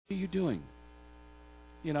are you doing?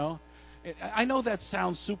 You know, I know that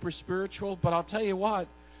sounds super spiritual, but I'll tell you what,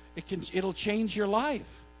 it'll change your life.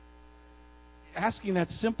 Asking that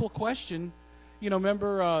simple question,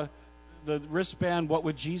 remember the wristband, what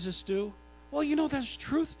would Jesus do? Well, there's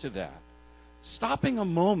truth to that. Stopping a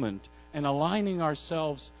moment and aligning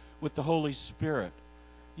ourselves with the Holy Spirit,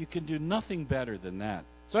 you can do nothing better than that.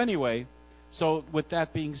 So anyway, with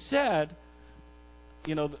that being said,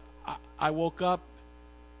 I woke up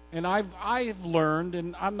and I've learned,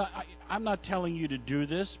 and I'm not telling you to do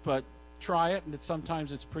this, but try it, and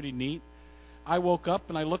sometimes it's pretty neat. I woke up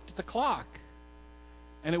and I looked at the clock,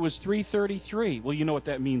 and it was 3:33. Well, you know what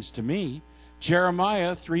that means to me.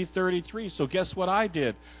 Jeremiah 3:33. So guess what I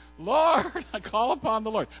did? Lord, I call upon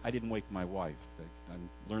the Lord. I didn't wake my wife. I'm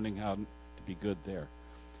learning how to be good there.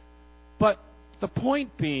 But the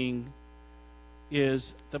point being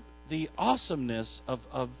is the awesomeness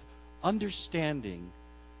of understanding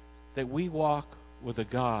that we walk with a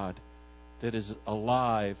God that is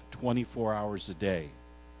alive 24 hours a day.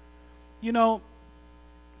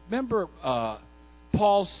 Remember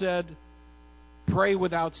Paul said, pray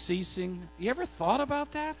without ceasing. You ever thought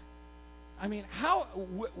about that? I mean,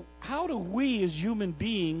 how do we as human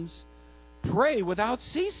beings pray without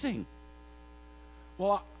ceasing?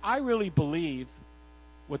 Well, I really believe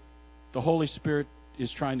what the Holy Spirit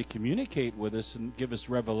is trying to communicate with us and give us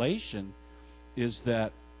revelation is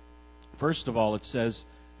that, first of all, it says,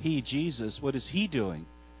 He, Jesus, what is He doing?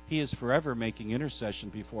 He is forever making intercession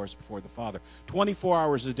before us, before the Father. 24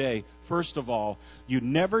 hours a day. First of all, you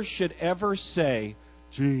never should ever say,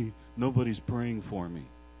 gee, nobody's praying for me.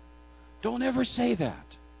 Don't ever say that,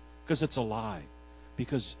 because it's a lie.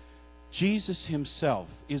 Because Jesus Himself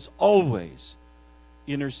is always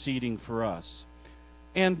interceding for us.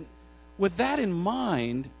 And with that in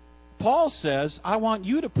mind, Paul says, I want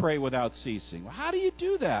you to pray without ceasing. Well, how do you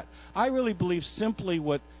do that? I really believe simply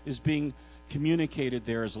what is being communicated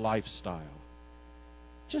there is lifestyle.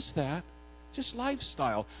 Just that. Just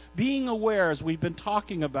lifestyle. Being aware, as we've been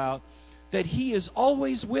talking about, that He is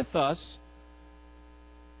always with us,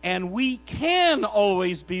 and we can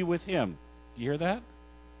always be with Him. Do you hear that?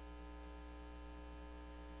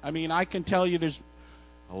 I mean, I can tell you there's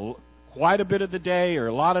quite a bit of the day, or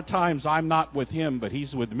a lot of times, I'm not with Him, but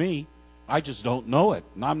He's with me. I just don't know it,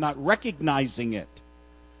 and I'm not recognizing it.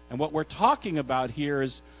 And what we're talking about here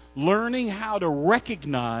is learning how to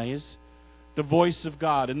recognize the voice of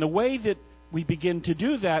God. And the way that we begin to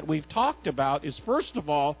do that, we've talked about, is first of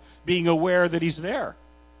all, being aware that He's there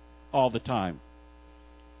all the time.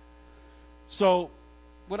 So,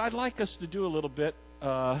 what I'd like us to do a little bit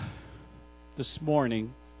this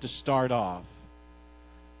morning to start off,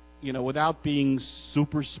 without being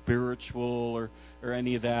super spiritual or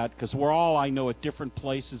any of that, because we're all, I know, at different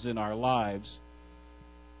places in our lives.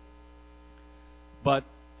 But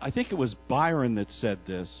I think it was Byron that said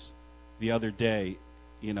this the other day,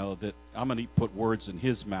 that I'm going to put words in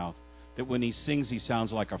his mouth, that when he sings, he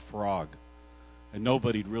sounds like a frog. And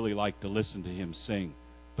nobody'd really like to listen to him sing.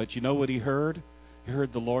 But you know what he heard? He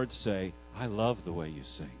heard the Lord say, I love the way you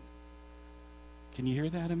sing. Can you hear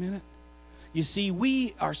that a minute? You see,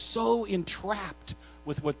 we are so entrapped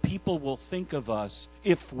with what people will think of us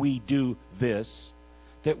if we do this,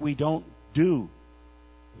 that we don't do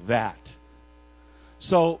that.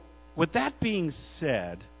 So, with that being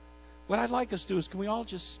said, what I'd like us to do is, can we all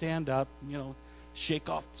just stand up, shake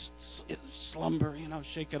off slumber,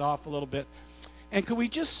 shake it off a little bit. And can we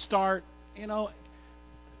just start,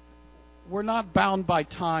 we're not bound by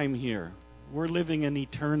time here. We're living in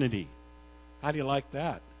eternity. How do you like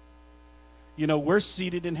that? We're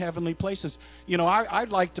seated in heavenly places. I'd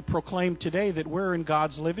like to proclaim today that we're in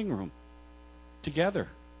God's living room together,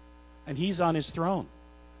 and He's on His throne.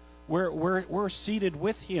 We're seated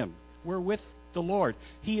with Him. We're with the Lord.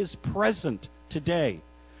 He is present today,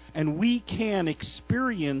 and we can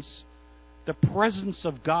experience the presence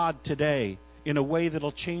of God today in a way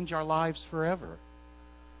that'll change our lives forever.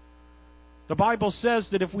 The Bible says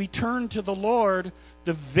that if we turn to the Lord,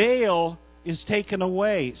 the veil is taken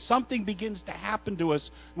away. Something begins to happen to us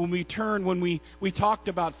when we turn, when we talked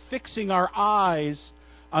about fixing our eyes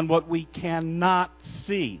on what we cannot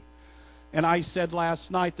see. And I said last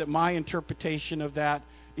night that my interpretation of that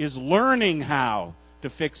is learning how to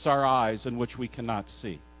fix our eyes on which we cannot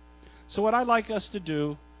see. So what I'd like us to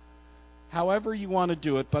do, however you want to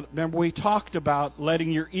do it, but remember we talked about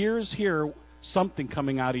letting your ears hear something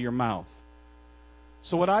coming out of your mouth.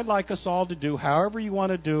 So what I'd like us all to do, however you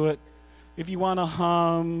want to do it, if you want to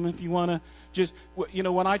hum, if you want to just,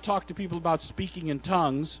 when I talk to people about speaking in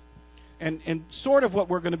tongues, and sort of what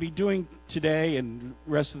we're going to be doing today and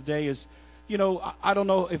the rest of the day is, I don't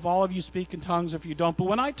know if all of you speak in tongues, if you don't, but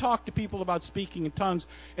when I talk to people about speaking in tongues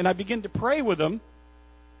and I begin to pray with them,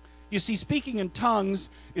 you see, speaking in tongues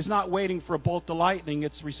is not waiting for a bolt of lightning,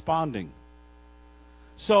 it's responding.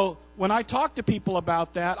 So when I talk to people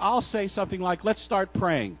about that, I'll say something like, let's start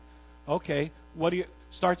praying. Okay, what do you...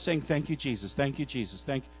 Start saying, thank you, Jesus, thank you, Jesus,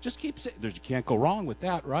 thank you. Just keep saying, you can't go wrong with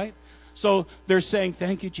that, right? So they're saying,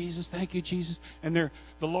 thank you, Jesus, and the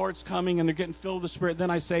Lord's coming, and they're getting filled with the Spirit.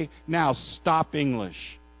 Then I say, now stop English.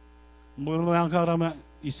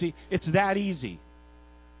 You see, it's that easy.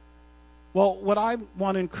 Well, what I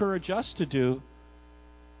want to encourage us to do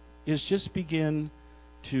is just begin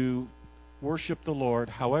to worship the Lord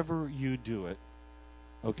however you do it.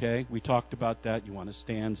 Okay? We talked about that. You want to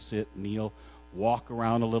stand, sit, kneel, walk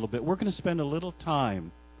around a little bit. We're going to spend a little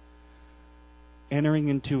time entering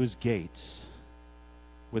into His gates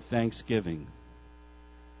with thanksgiving,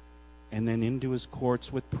 and then into His courts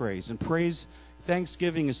with praise. And praise,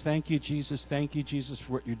 thanksgiving is thank you, Jesus,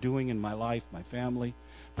 for what you're doing in my life, my family.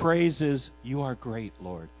 Praise is, you are great,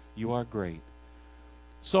 Lord. You are great.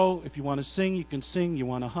 So if you want to sing, you can sing. You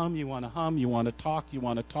want to hum, you want to hum. You want to talk, you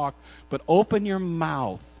want to talk. But open your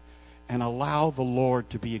mouth and allow the Lord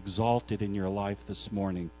to be exalted in your life this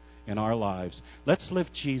morning, in our lives. Let's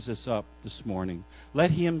lift Jesus up this morning.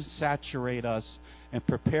 Let Him saturate us and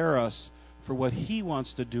prepare us for what He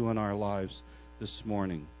wants to do in our lives this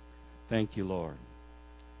morning. Thank you, Lord.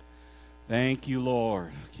 Thank you,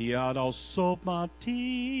 Lord. I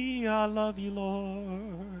love you,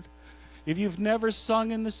 Lord. If you've never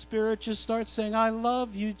sung in the Spirit, just start saying, I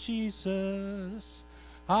love you, Jesus.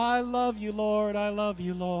 I love you, Lord. I love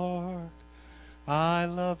you, Lord. I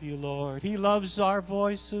love you, Lord. He loves our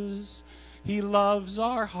voices. He loves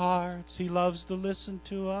our hearts. He loves to listen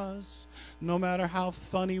to us. No matter how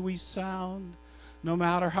funny we sound, no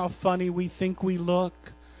matter how funny we think we look,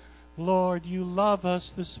 Lord, you love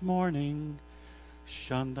us this morning.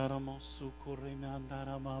 We're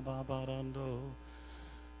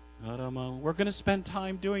going to spend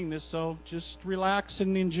time doing this, so just relax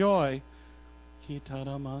and enjoy.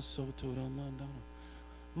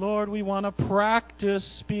 Lord, we want to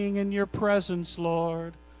practice being in your presence,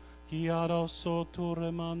 Lord.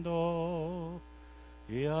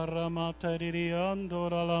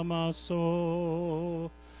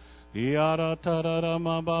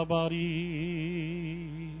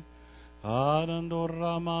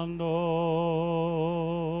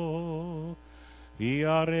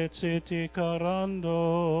 Iarecete carando,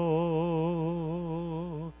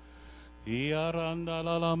 iaranda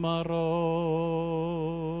la maro,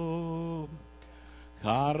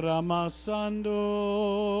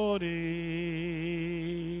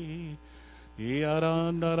 caramasandori,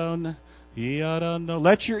 iaranda.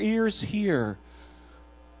 Let your ears hear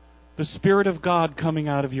the Spirit of God coming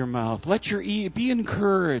out of your mouth. Let your be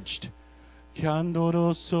encouraged.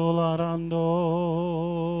 Candoro solarando.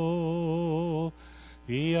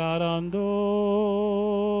 Iarando.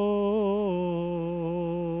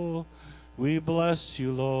 We bless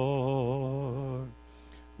you, Lord.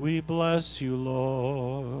 We bless you,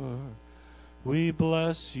 Lord. We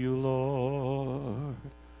bless you, Lord.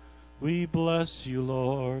 We bless you,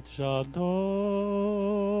 Lord. Shado.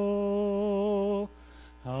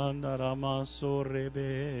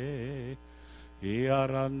 Andaramasorebe.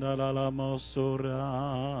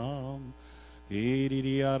 Iarandalamasoram.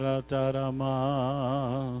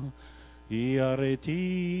 Iriaratarama, Iareti,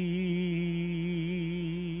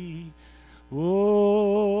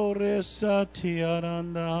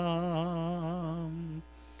 Oresatiarandam,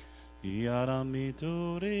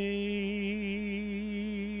 Iaramituri,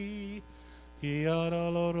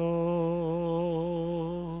 Iaraloro.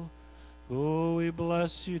 Oh, we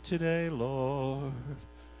bless you today, Lord.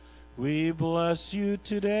 We bless you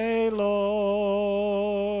today, Lord.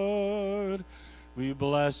 We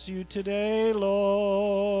bless you today,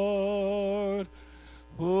 Lord.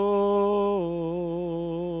 Oh,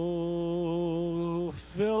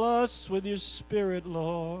 fill us with your Spirit,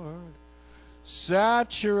 Lord.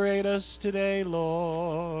 Saturate us today,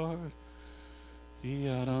 Lord.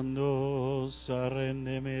 Iarando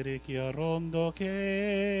sarende merichiarondo che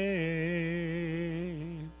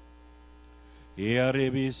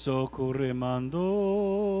Iaribiso currimando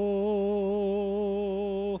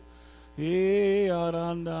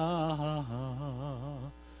Iaranda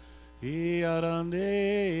Iarande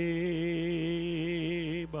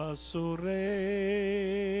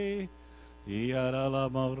basure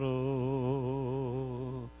Iaralamaro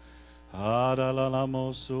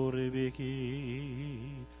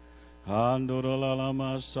Adalamosuribiki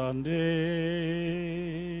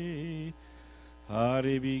Andoralamasande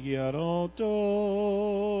Haribigiaroto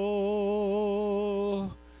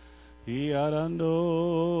Yarando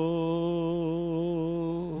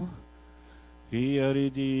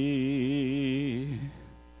Yaridi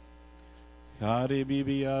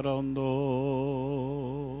Yaribibi Yarondo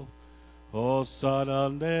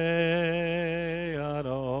Osarande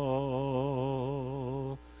Yaro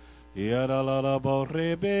Yarala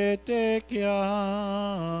Borrebete Kya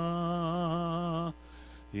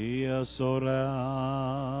Yasoram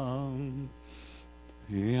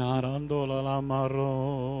Yarandola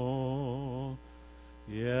Lamaro.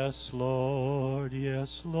 Yes, Lord,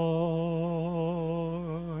 yes,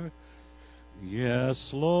 Lord.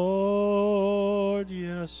 Yes, Lord,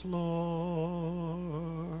 yes,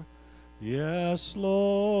 Lord. Yes,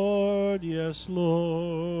 Lord, yes,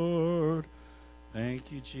 Lord.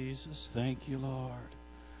 Thank you, Jesus. Thank you, Lord.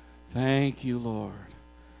 Thank you, Lord.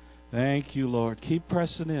 Thank you, Lord. Keep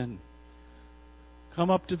pressing in. Come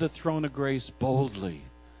up to the throne of grace boldly.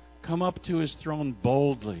 Come up to His throne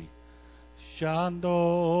boldly.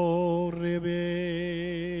 Shando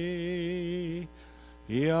Rebe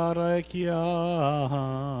Yarakia.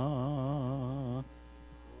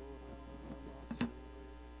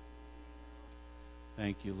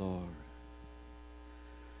 Thank you, Lord.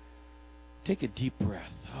 Take a deep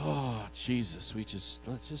breath. Oh, Jesus,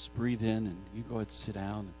 let's just breathe in, and you go ahead and sit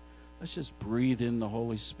down. And let's just breathe in the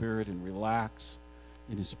Holy Spirit and relax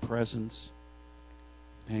in His presence.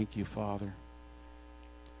 Thank you, Father.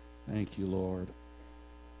 Thank you, Lord.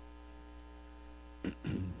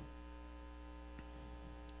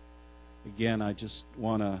 Again, I just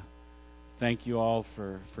want to thank you all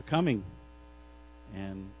for coming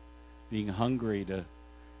and being hungry to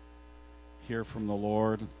hear from the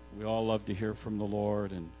Lord. We all love to hear from the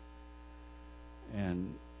Lord,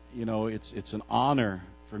 and you know, it's an honor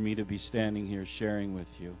for me to be standing here sharing with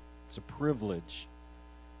you. It's a privilege.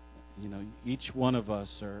 You know, each one of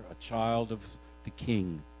us are a child of the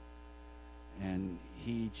King, and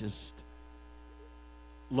He just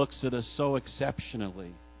looks at us so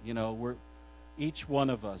exceptionally. You know, each one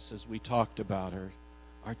of us, as we talked about, are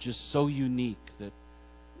just so unique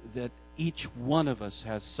that each one of us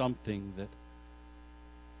has something that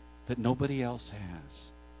nobody else has.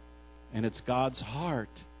 And it's God's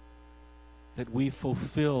heart that we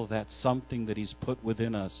fulfill that something that He's put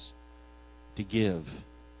within us to give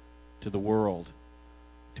to the world,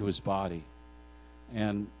 to His body.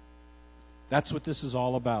 And that's what this is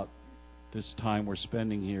all about. This time we're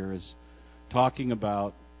spending here is talking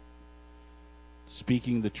about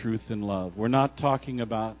speaking the truth in love. We're not talking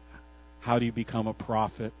about how do you become a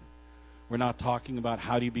prophet. We're not talking about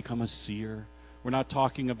how do you become a seer. We're not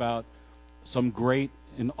talking about some great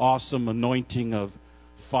and awesome anointing of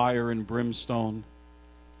fire and brimstone.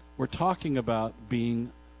 We're talking about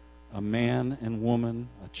being a man and woman,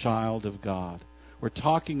 a child of God. We're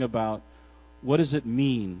talking about what does it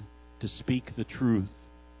mean to speak the truth,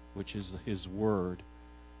 which is His Word,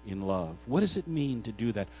 in love. What does it mean to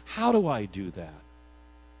do that? How do I do that?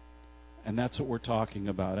 And that's what we're talking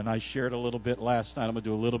about. And I shared a little bit last night. I'm going to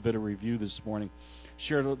do a little bit of review this morning.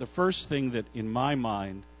 Shared the first thing that in my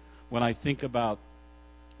mind, when I think about,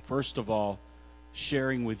 first of all,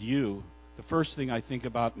 sharing with you, the first thing I think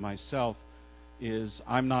about myself is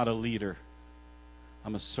I'm not a leader.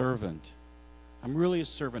 I'm a servant. I'm really a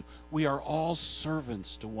servant. We are all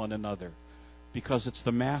servants to one another because it's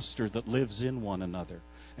the Master that lives in one another.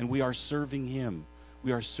 And we are serving Him.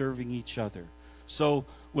 We are serving each other. So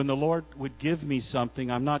when the Lord would give me something,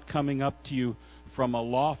 I'm not coming up to you from a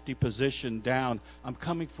lofty position down. I'm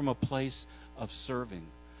coming from a place of serving.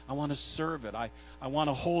 I want to serve it. I want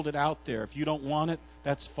to hold it out there. If you don't want it,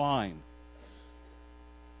 that's fine.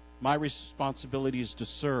 My responsibility is to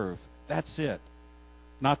serve. That's it.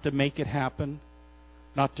 Not to make it happen.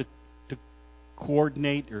 Not to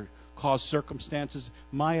coordinate or cause circumstances.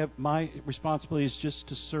 My responsibility is just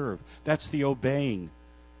to serve. That's the obeying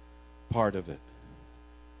part of it.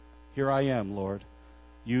 Here I am, Lord.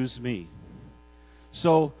 Use me.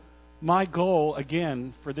 So my goal,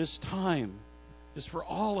 again, for this time is for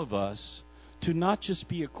all of us to not just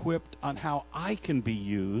be equipped on how I can be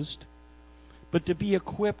used, but to be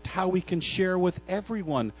equipped how we can share with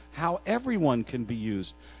everyone, how everyone can be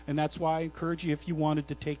used. And that's why I encourage you, if you wanted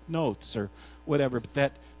to take notes or whatever,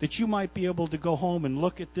 that you might be able to go home and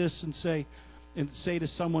look at this and say to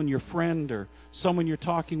someone, your friend or someone you're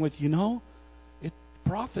talking with, you know,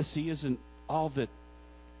 prophecy isn't all that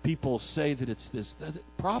people say that it's this.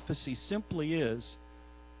 Prophecy simply is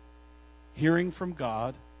hearing from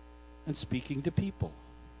God and speaking to people.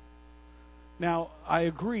 Now, I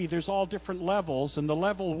agree, there's all different levels, and the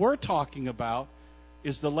level we're talking about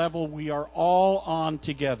is the level we are all on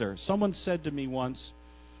together. Someone said to me once,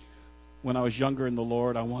 when I was younger in the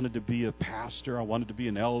Lord, I wanted to be a pastor, I wanted to be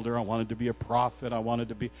an elder, I wanted to be a prophet, I wanted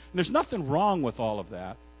to be... And there's nothing wrong with all of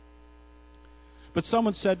that. But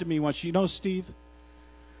someone said to me once, you know, Steve,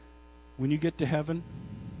 when you get to heaven,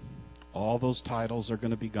 all those titles are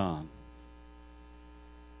going to be gone.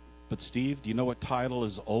 But Steve, do you know what title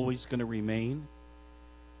is always going to remain?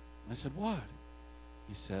 I said, what?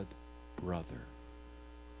 He said, brother,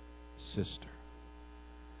 sister.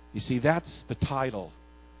 You see, that's the title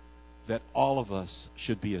that all of us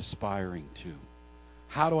should be aspiring to.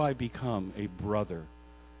 How do I become a brother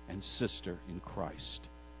and sister in Christ?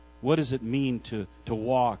 What does it mean to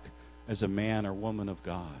walk as a man or woman of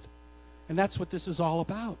God? And that's what this is all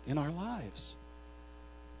about in our lives.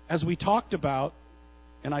 As we talked about,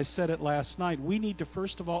 and I said it last night, we need to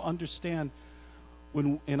first of all understand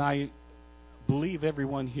and I believe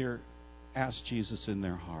everyone here asked Jesus in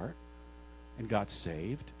their heart and got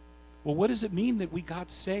saved. Well, what does it mean that we got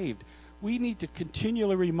saved? We need to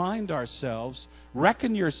continually remind ourselves,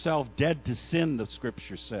 reckon yourself dead to sin, the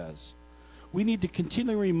Scripture says. We need to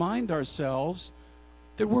continually remind ourselves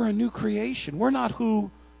that we're a new creation. We're not who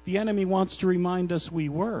the enemy wants to remind us we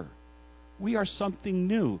were. We are something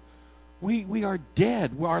new. We are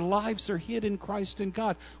dead. Our lives are hid in Christ and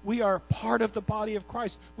God. We are part of the body of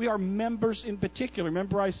Christ. We are members in particular.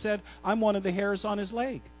 Remember I said, I'm one of the hairs on his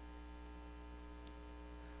leg.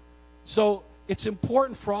 So it's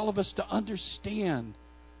important for all of us to understand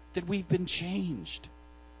that we've been changed.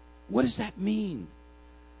 What does that mean?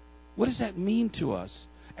 What does that mean to us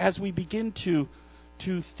as we begin to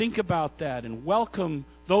think about that and welcome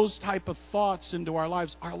those type of thoughts into our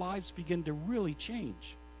lives? Our lives begin to really change.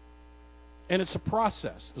 And it's a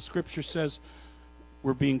process. The Scripture says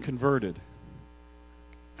we're being converted.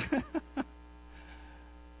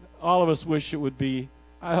 All of us wish it would be,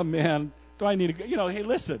 oh man, do I need to go? Hey,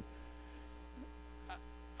 listen.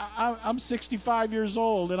 I'm 65 years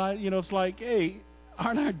old, and it's like, hey,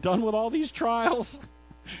 aren't I done with all these trials?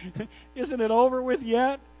 Isn't it over with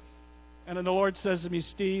yet? And then the Lord says to me,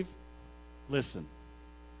 Steve, listen,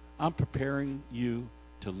 I'm preparing you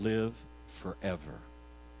to live forever.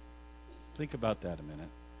 Think about that a minute.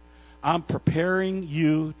 I'm preparing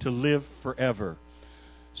you to live forever.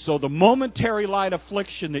 So the momentary light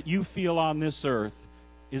affliction that you feel on this earth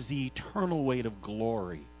is the eternal weight of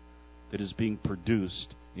glory that is being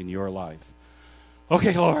produced in your life.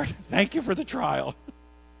 Okay, Lord, thank you for the trial.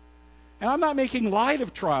 And I'm not making light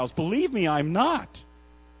of trials. Believe me, I'm not.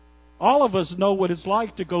 All of us know what it's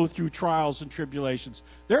like to go through trials and tribulations.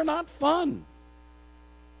 They're not fun.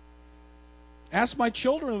 Ask my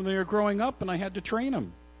children when they were growing up and I had to train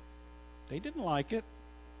them. They didn't like it.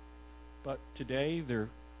 But today,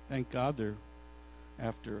 thank God, they're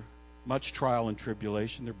after much trial and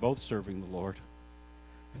tribulation, they're both serving the Lord.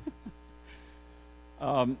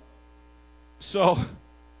 So,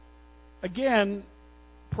 again,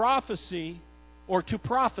 prophecy, or to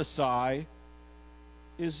prophesy,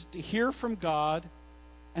 is to hear from God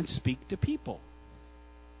and speak to people.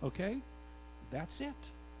 Okay? That's it.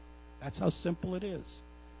 That's how simple it is.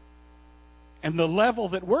 And the level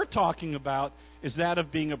that we're talking about is that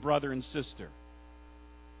of being a brother and sister.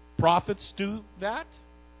 Prophets do that.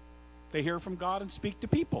 They hear from God and speak to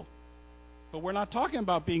people. But we're not talking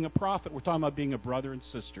about being a prophet. We're talking about being a brother and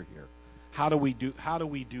sister here. How do we do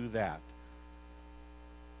that?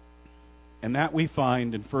 And that we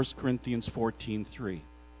find in 1 Corinthians 14:3.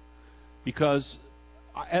 Because,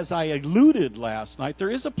 as I alluded last night,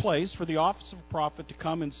 there is a place for the office of a prophet to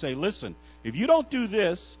come and say, listen, if you don't do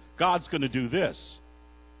this, God's going to do this.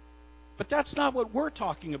 But that's not what we're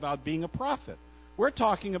talking about being a prophet. We're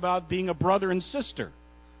talking about being a brother and sister.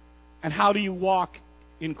 And how do you walk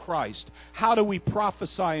in Christ? How do we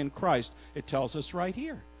prophesy in Christ? It tells us right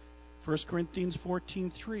here. 1 Corinthians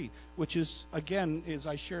 14:3, which is, again, as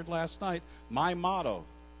I shared last night, my motto.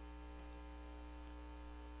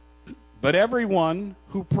 But everyone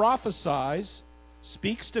who prophesies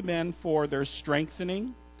speaks to men for their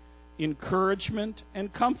strengthening, encouragement,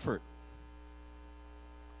 and comfort.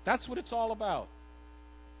 That's what it's all about.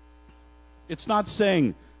 It's not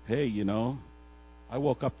saying, hey, I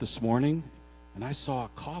woke up this morning and I saw a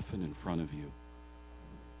coffin in front of you.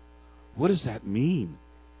 What does that mean?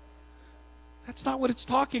 That's not what it's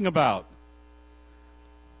talking about.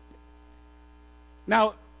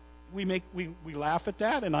 Now, we laugh at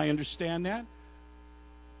that, and I understand that.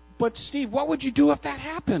 But, Steve, what would you do if that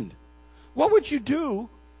happened? What would you do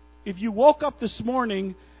if you woke up this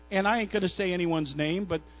morning, and I ain't going to say anyone's name,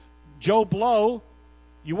 but Joe Blow,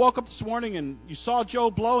 you woke up this morning and you saw Joe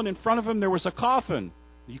Blow, and in front of him there was a coffin.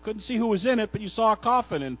 You couldn't see who was in it, but you saw a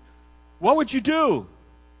coffin. And what would you do?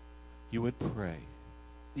 You would pray.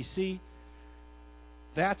 You see,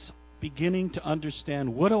 that's beginning to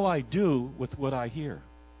understand, what do I do with what I hear?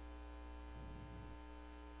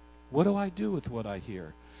 What do I do with what I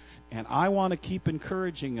hear? And I want to keep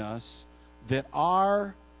encouraging us that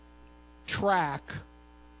our track,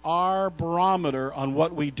 our barometer on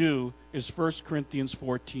what we do is 1 Corinthians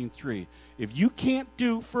 14:3. If you can't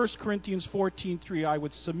do 1 Corinthians 14:3, I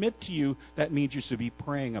would submit to you that means you should be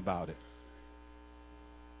praying about it.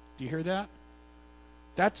 Do you hear that?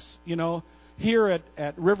 That's, here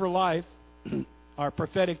at River Life, our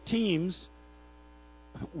prophetic teams,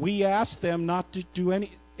 we ask them not to do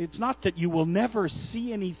any. It's not that you will never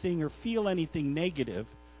see anything or feel anything negative.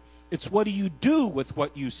 It's what do you do with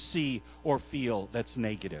what you see or feel that's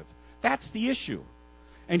negative. That's the issue.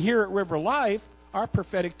 And here at River Life, our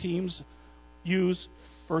prophetic teams use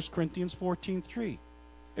 1 Corinthians 14:3.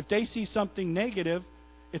 If they see something negative,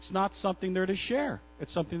 it's not something they're to share.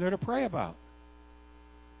 It's something they're to pray about.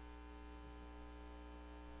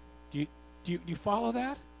 Do you follow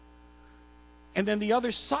that? And then the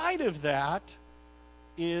other side of that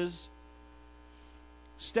is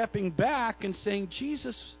stepping back and saying,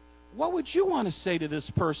 Jesus, what would you want to say to this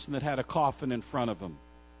person that had a coffin in front of him?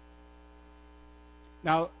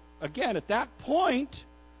 Now, again, at that point,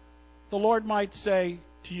 the Lord might say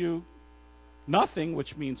to you, nothing,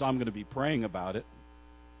 which means I'm going to be praying about it.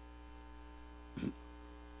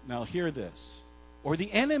 Now, hear this. Or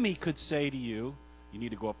the enemy could say to you, you need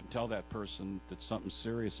to go up and tell that person that something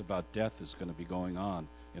serious about death is going to be going on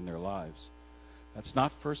in their lives. That's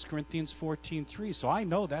not 1 Corinthians 14:3, so I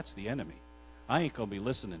know that's the enemy. I ain't going to be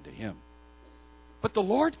listening to him. But the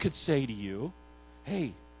Lord could say to you,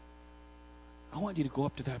 hey, I want you to go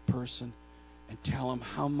up to that person and tell him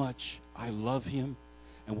how much I love him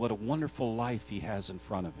and what a wonderful life he has in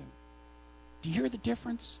front of him. Do you hear the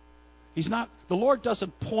difference? The Lord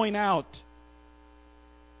doesn't point out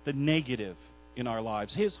the negative in our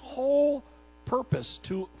lives. His whole purpose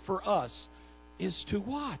for us is to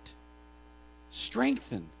what?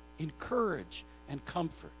 Strengthen, encourage, and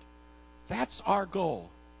comfort. That's our goal.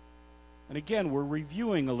 And again, we're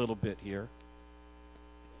reviewing a little bit here.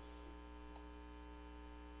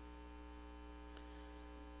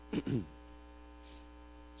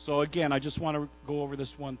 So again, I just want to go over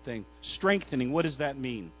this one thing. Strengthening, what does that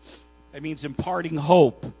mean? It means imparting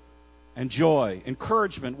hope and joy.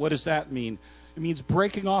 Encouragement, what does that mean? It means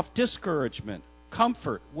breaking off discouragement.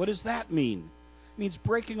 Comfort, what does that mean? It means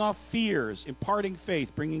breaking off fears, imparting faith,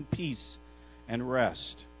 bringing peace and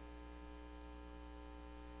rest.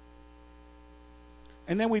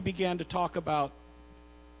 And then we began to talk about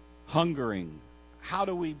hungering. How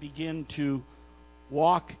do we begin to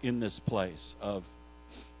walk in this place of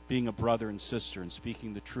being a brother and sister and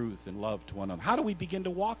speaking the truth and love to one another? How do we begin to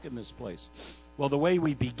walk in this place? Well, the way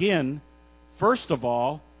we begin, first of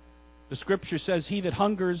all, the Scripture says, he that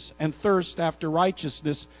hungers and thirsts after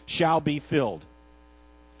righteousness shall be filled.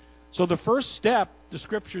 So the first step, the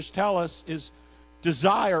Scriptures tell us, is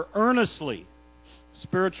desire earnestly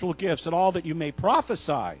spiritual gifts and all that you may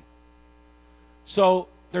prophesy. So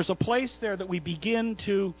there's a place there that we begin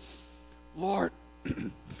to, Lord,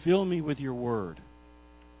 fill me with your word.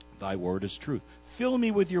 Thy word is truth. Fill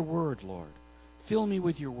me with your word, Lord. Fill me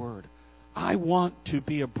with your word. I want to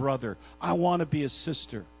be a brother. I want to be a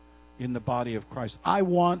sister in the body of Christ. I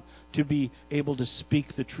want to be able to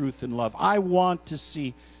speak the truth in love. I want to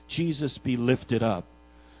see Jesus be lifted up.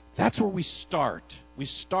 That's where we start. We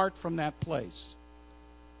start from that place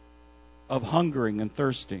of hungering and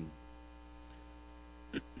thirsting.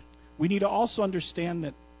 We need to also understand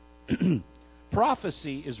that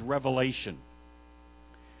prophecy is revelation.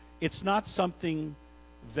 It's not something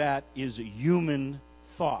that is a human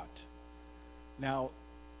thought. Now,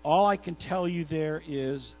 all I can tell you there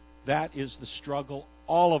is that is the struggle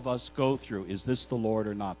all of us go through. Is this the Lord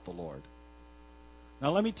or not the Lord?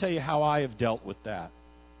 Now, let me tell you how I have dealt with that.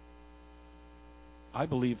 I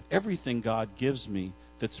believe everything God gives me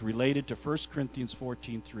that's related to 1 Corinthians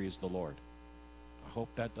 14:3 is the Lord. I hope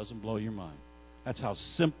that doesn't blow your mind. That's how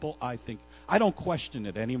simple I think. I don't question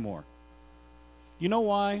it anymore. You know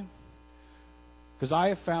why? Because I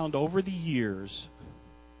have found over the years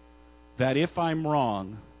that if I'm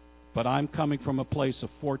wrong, but I'm coming from a place of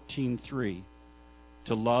 14:3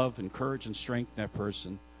 to love, encourage, and strengthen that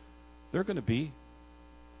person, they're going to be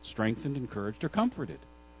strengthened, encouraged, or comforted.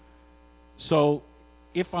 So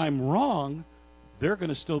if I'm wrong, they're going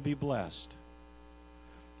to still be blessed.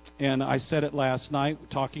 And I said it last night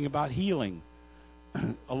talking about healing.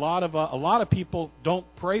 A lot of people don't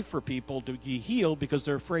pray for people to be healed because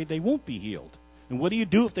they're afraid they won't be healed. And what do you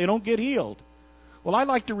do if they don't get healed? Well, I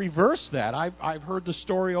like to reverse that. I've heard the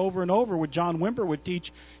story over and over where John Wimber would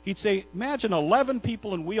teach. He'd say, imagine 11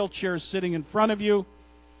 people in wheelchairs sitting in front of you,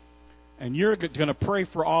 and you're going to pray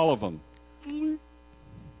for all of them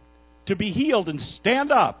to be healed and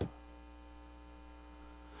stand up.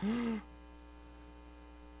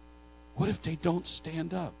 What if they don't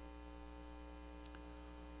stand up?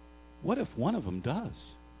 What if one of them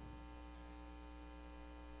does?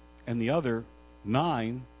 And the other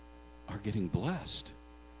 9 are getting blessed.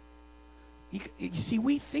 You see,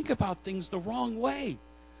 we think about things the wrong way.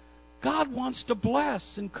 God wants to bless,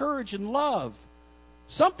 encourage, and love.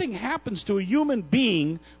 Something happens to a human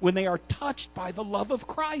being when they are touched by the love of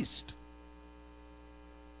Christ.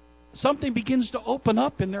 Something begins to open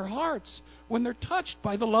up in their hearts when they're touched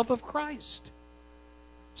by the love of Christ.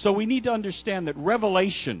 So we need to understand that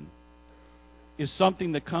revelation is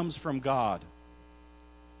something that comes from God.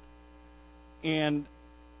 And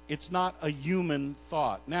it's not a human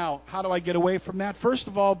thought. Now, how do I get away from that? First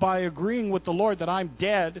of all, by agreeing with the Lord that I'm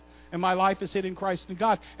dead and my life is hid in Christ and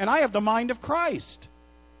God. And I have the mind of Christ.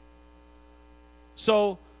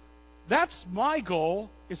 So that's my goal,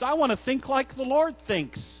 is I want to think like the Lord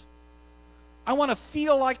thinks. I want to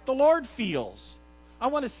feel like the Lord feels. I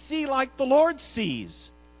want to see like the Lord sees.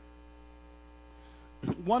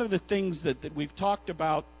 One of the things that we've talked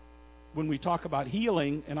about when we talk about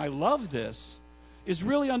healing, and I love this, is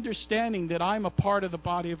really understanding that I'm a part of the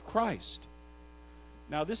body of Christ.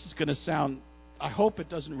 Now, this is going to sound, I hope it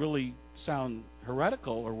doesn't really sound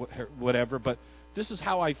heretical or whatever, but this is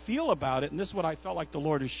how I feel about it, and this is what I felt like the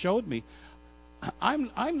Lord has showed me. I'm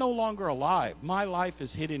no longer alive. My life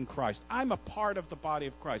is hid in Christ. I'm a part of the body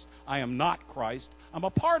of Christ. I am not Christ. I'm a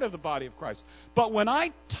part of the body of Christ. But when I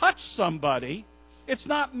touch somebody, it's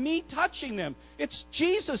not me touching them. It's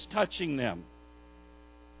Jesus touching them.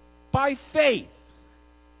 By faith.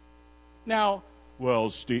 Now,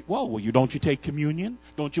 well, Steve, don't you take communion?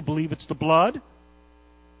 Don't you believe it's the blood?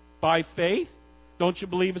 By faith? Don't you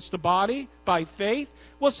believe it's the body? By faith?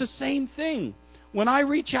 Well, it's the same thing. When I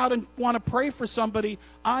reach out and want to pray for somebody,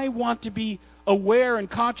 I want to be aware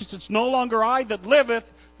and conscious it's no longer I that liveth,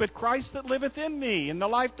 but Christ that liveth in me. And the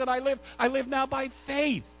life that I live now by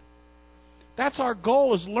faith. That's our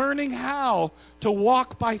goal, is learning how to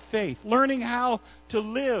walk by faith, learning how to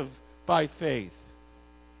live by faith.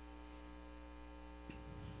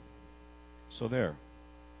 So there.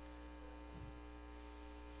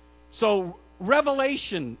 So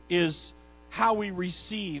revelation is how we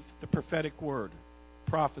receive the prophetic word,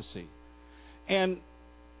 prophecy. And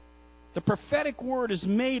the prophetic word is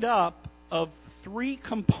made up of 3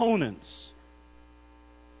 components.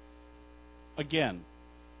 Again,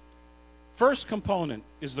 first component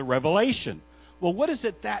is the revelation. Well, what does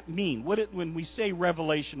that mean? When we say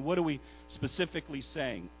revelation, what are we specifically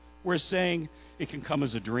saying? We're saying it can come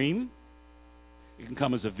as a dream. It can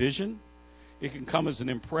come as a vision. It can come as an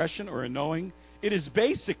impression or a knowing. It is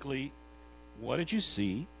basically, what did you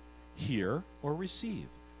see, hear, or receive?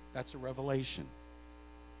 That's a revelation.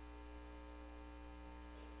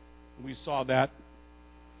 We saw that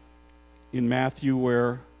in Matthew,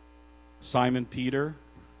 where Simon Peter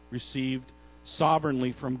received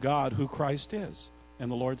sovereignly from God who Christ is.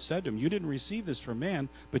 And the Lord said to him, you didn't receive this from man,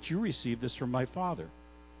 but you received this from my Father.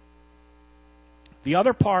 The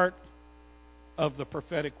other part of the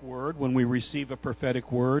prophetic word, when we receive a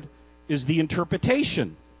prophetic word, is the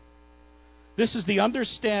interpretation. This is the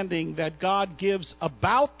understanding that God gives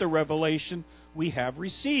about the revelation we have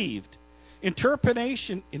received.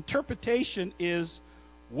 Interpretation is,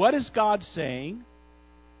 what is God saying,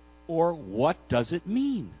 or what does it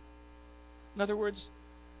mean? In other words,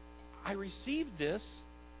 I received this.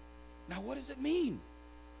 Now what does it mean?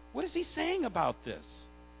 What is he saying about this?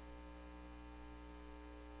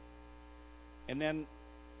 And then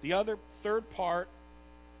the third part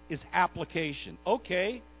is application.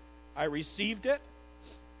 Okay, I received it.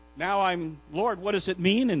 Now Lord, what does it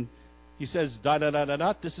mean? And he says,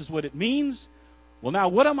 this is what it means. Well, now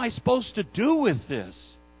what am I supposed to do with this?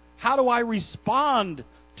 How do I respond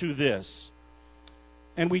to this?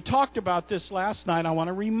 And we talked about this last night. I want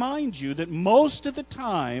to remind you that most of the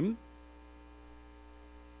time,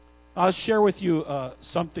 I'll share with you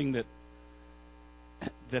something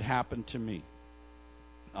that happened to me.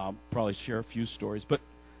 I'll probably share a few stories, but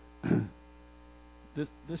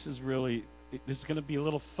this is going to be a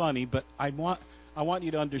little funny, but I want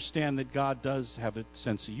you to understand that God does have a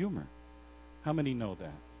sense of humor. How many know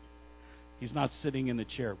that? He's not sitting in the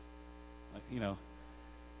chair.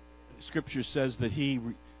 Scripture says that he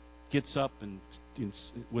gets up and,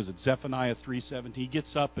 was it Zephaniah 3:17? He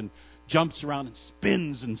gets up and jumps around and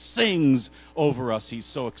spins and sings over us. He's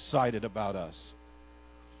so excited about us.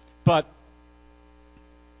 But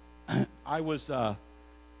I was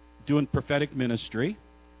doing prophetic ministry,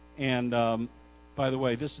 and by the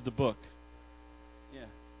way, this is the book. Yeah,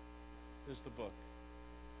 this is the book.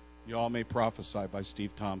 You All May Prophesy by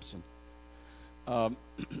Steve Thompson. I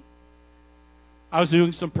was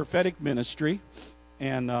doing some prophetic ministry,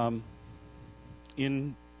 and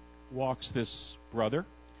in walks this brother,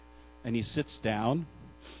 and he sits down,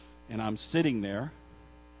 and I'm sitting there,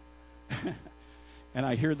 and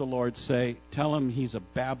I hear the Lord say, "Tell him he's a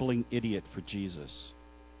babbling idiot for Jesus."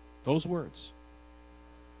 Those words.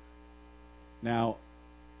 Now,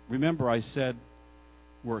 remember I said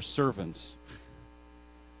we're servants.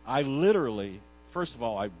 I literally, first of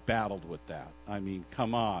all, I battled with that. I mean,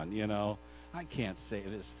 come on, I can't say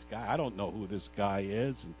this guy. I don't know who this guy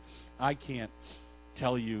is, and I can't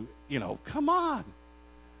tell you, come on.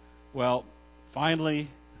 Well, finally,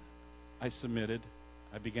 I submitted.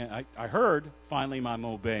 I heard, finally, I'm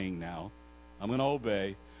obeying now. I'm going to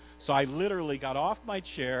obey. So I literally got off my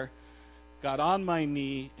chair, got on my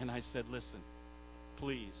knee, and I said, "Listen,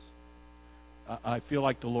 please, I feel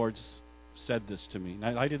like the Lord's said this to me."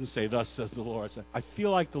 And I didn't say, "Thus says the Lord." I said, "I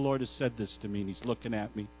feel like the Lord has said this to me," and he's looking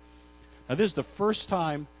at me. Now, this is the first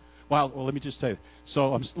time, well, let me just say,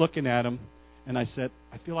 so I'm looking at him, and I said,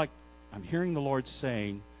 "I feel like I'm hearing the Lord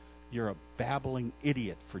saying, you're a babbling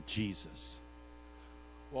idiot for Jesus."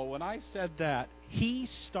 Well, when I said that, he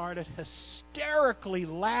started hysterically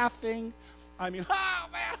laughing. I mean, "Oh,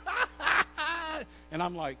 man!" And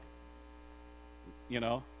I'm like,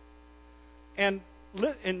 And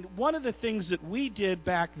one of the things that we did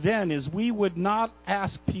back then is we would not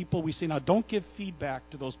ask people. We say, "Now, don't give feedback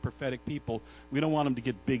to those prophetic people. We don't want them to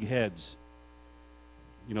get big heads.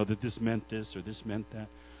 That this meant this or this meant that."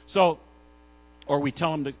 So, or we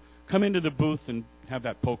tell them to come into the booth and have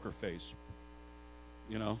that poker face.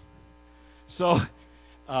 So,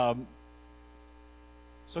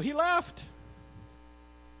 so he left.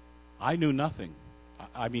 I knew nothing.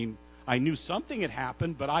 I mean, I knew something had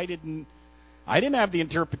happened, but I didn't have the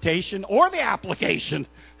interpretation or the application.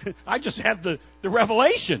 I just had the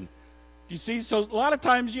revelation. You see, so a lot of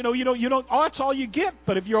times, you don't. Oh, that's all you get.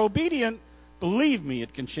 But if you're obedient, believe me,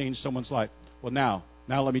 it can change someone's life. Well, now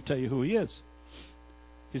let me tell you who he is.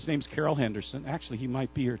 His name's Carol Henderson. Actually, he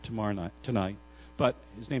might be here tonight. But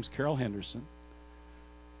his name's Carol Henderson.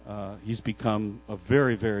 He's become a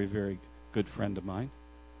very, very, very good friend of mine.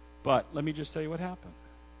 But let me just tell you what happened.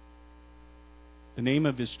 The name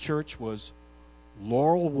of his church was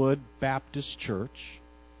Laurelwood Baptist Church.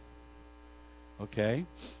 Okay?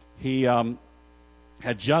 He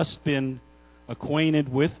had just been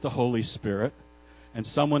acquainted with the Holy Spirit, and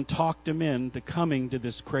someone talked him into coming to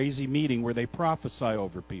this crazy meeting where they prophesy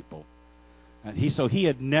over people. And he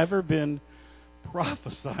had never been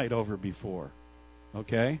prophesied over before.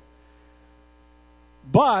 Okay?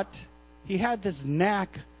 But he had this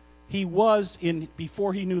knack.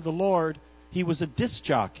 Before he knew the Lord, he was a disc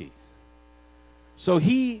jockey. So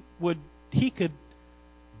he could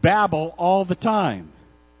babble all the time.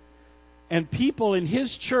 And people in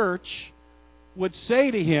his church would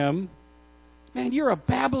say to him, "Man, you're a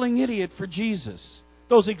babbling idiot for Jesus."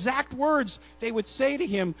 Those exact words they would say to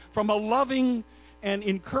him from a loving and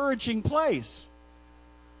encouraging place.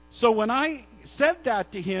 So when I said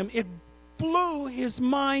that to him, it blew his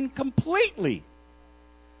mind completely.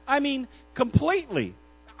 I mean, completely.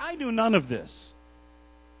 I knew none of this.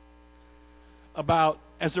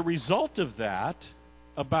 As a result of that,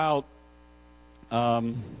 about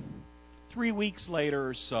 3 weeks later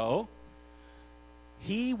or so,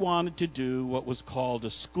 he wanted to do what was called a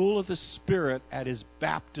School of the Spirit at his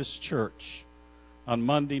Baptist church on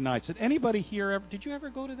Monday nights. Did anybody here did you ever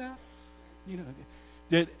go to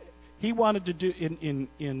that? He wanted to do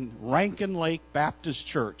in Rankin Lake Baptist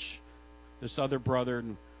Church, this other brother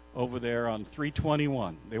over there on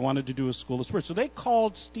 321. They wanted to do a School of Spirit. So they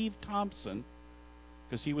called Steve Thompson,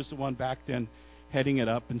 because he was the one back then heading it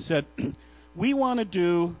up, and said, "We want to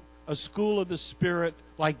do a School of the Spirit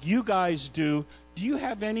like you guys do. Do you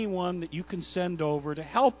have anyone that you can send over to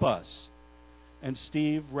help us?" And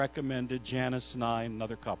Steve recommended Janice and I,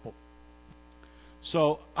 another couple.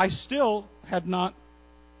 So I still had not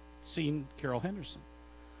seen Carol Henderson.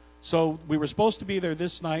 So we were supposed to be there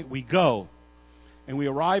this night. We go. And we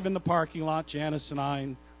arrive in the parking lot, Janice and I,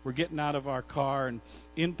 and we're getting out of our car, and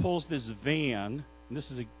in pulls this van. And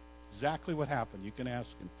this is exactly what happened. You can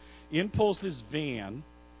ask him. In pulls this van,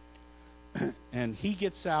 and he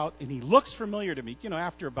gets out, and he looks familiar to me.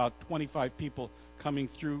 After about 25 people coming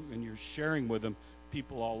through and you're sharing with them,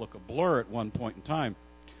 people all look a blur at one point in time.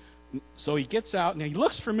 So he gets out, and he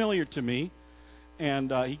looks familiar to me,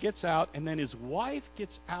 And he gets out, and then his wife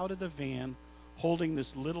gets out of the van holding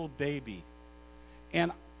this little baby.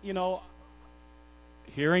 And,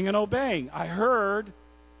 hearing and obeying, I heard,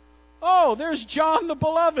 "Oh, there's John the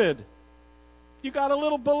Beloved. You got a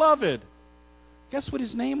little beloved." Guess what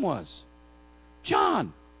his name was?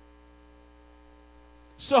 John.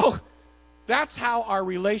 So that's how our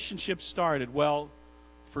relationship started. Well,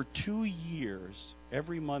 for 2 years,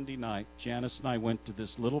 every Monday night, Janice and I went to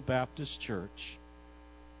this little Baptist church,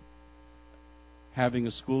 having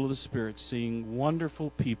a School of the Spirit, seeing wonderful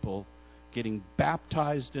people getting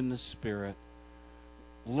baptized in the Spirit,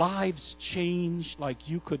 lives changed like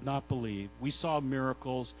you could not believe. We saw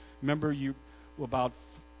miracles. Remember, about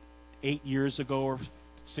 8 years ago or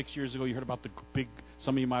 6 years ago, you heard about the big,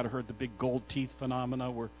 some of you might have heard the big gold teeth phenomena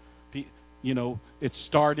where, it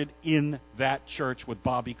started in that church with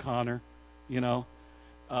Bobby Conner,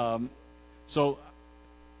 So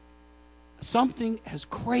something as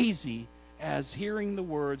crazy as hearing the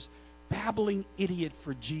words, "babbling idiot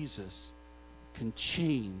for Jesus," can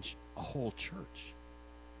change a whole church.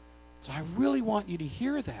 So I really want you to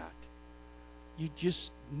hear that. You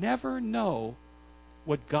just never know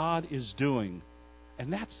what God is doing,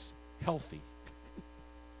 and that's healthy.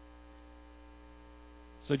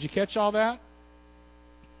 So did you catch all that?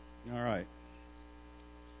 All right.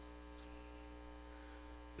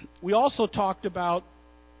 We also talked about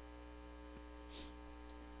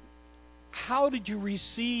how did you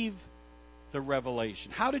receive the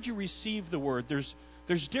revelation? How did you receive the Word?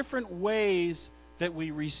 There's different ways that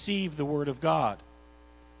we receive the Word of God.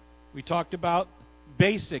 We talked about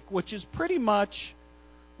basic, which is pretty much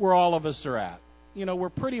where all of us are at. We're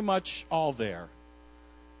pretty much all there.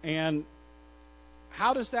 And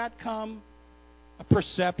how does that come? A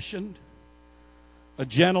perception, a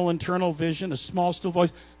gentle internal vision, a small still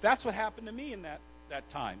voice. That's what happened to me in that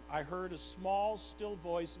time. I heard a small still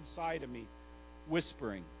voice inside of me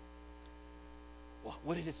whispering. Well,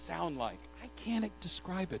 what did it sound like? I can't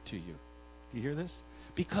describe it to you. Do you hear this?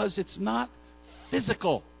 Because it's not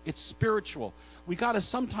physical, it's spiritual. We got to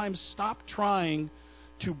sometimes stop trying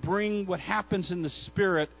to bring what happens in the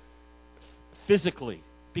spirit physically,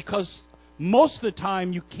 because most of the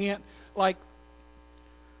time you can't,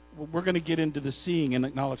 we're going to get into the seeing,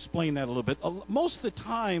 and I'll explain that a little bit. Most of the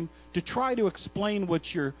time, to try to explain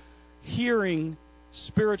what you're hearing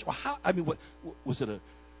spiritual, what was it?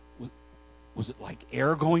 Was it like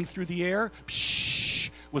air going through the air? Psh,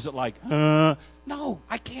 was it like, no,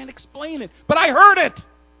 I can't explain it, but I heard it.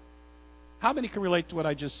 How many can relate to what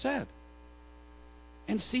I just said?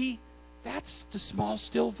 And see, that's the small,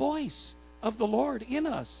 still voice of the Lord in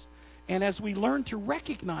us. And as we learn to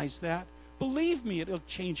recognize that, believe me, it'll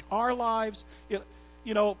change our lives.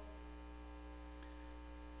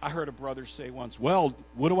 I heard a brother say once, "Well,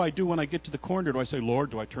 what do I do when I get to the corner? Do I say, 'Lord,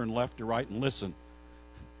 do I turn left or right and listen?'"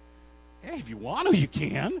 Hey, if you want to, you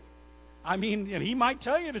can. He might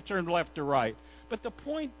tell you to turn left or right. But the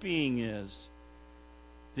point being is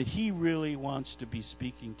that He really wants to be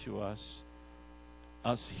speaking to us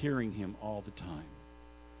hearing Him all the time.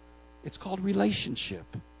 It's called relationship.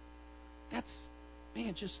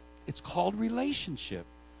 It's called relationship.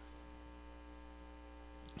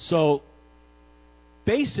 So,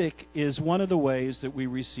 basic is one of the ways that we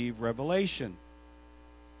receive revelation.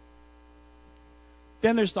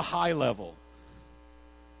 Then there's the high level.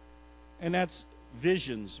 And that's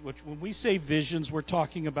visions. Which, when we say visions, we're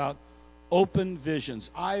talking about open visions.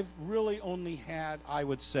 I've really only had, I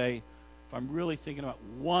would say, if I'm really thinking about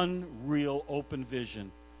one real open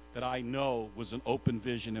vision that I know was an open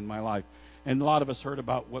vision in my life. And a lot of us heard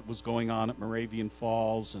about what was going on at Moravian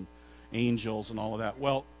Falls and angels and all of that.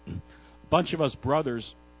 Well, a bunch of us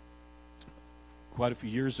brothers, quite a few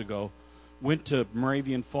years ago, went to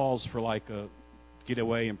Moravian Falls for a get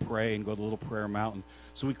away and pray and go to the little prayer mountain.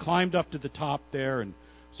 So we climbed up to the top there, and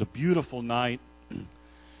it was a beautiful night.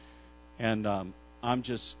 And I'm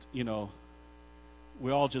just,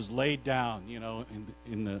 we all just laid down,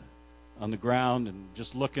 on the ground and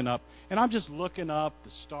just looking up. And I'm just looking up.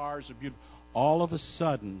 The stars are beautiful. All of a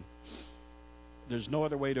sudden, there's no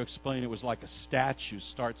other way to explain it. It was like a statue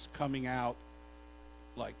starts coming out,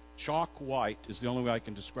 like chalk white is the only way I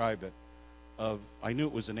can describe it. I knew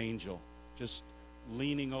it was an angel, just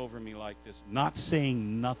leaning over me like this, not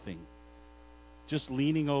saying nothing, just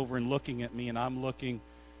leaning over and looking at me, and I'm looking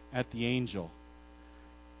at the angel.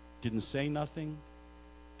 Didn't say nothing,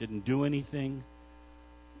 didn't do anything,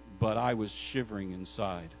 but I was shivering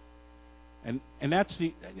inside. And that's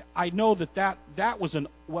I know that was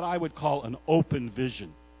what I would call an open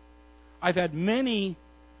vision. I've had many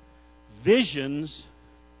visions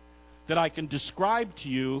that I can describe to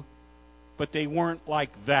you, but they weren't like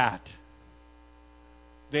that.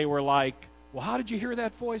 They were like, well, how did you hear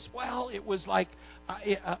that voice? Well, it was like,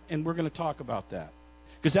 and we're going to talk about that.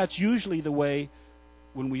 Because that's usually the way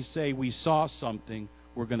when we say we saw something,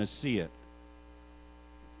 we're going to see it.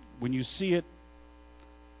 When you see it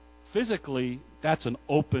physically, that's an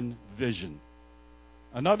open vision.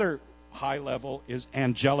 Another high level is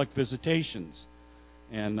angelic visitations.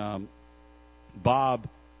 And Bob,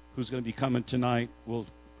 who's going to be coming tonight, will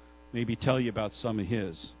maybe tell you about some of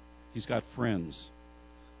his. He's got friends.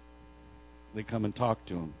 They come and talk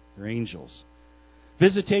to him. They're angels.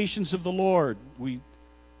 Visitations of the Lord.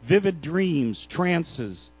 Vivid dreams,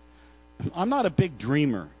 trances. I'm not a big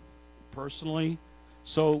dreamer, personally.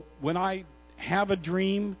 So when I have a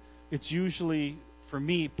dream, it's usually, for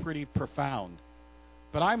me, pretty profound.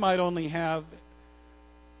 But I might only have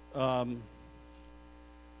 4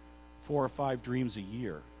 or 5 dreams a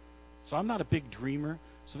year. So I'm not a big dreamer,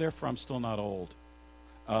 so therefore I'm still not old.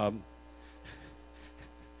 Catch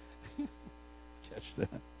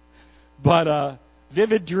that. But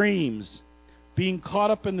vivid dreams, being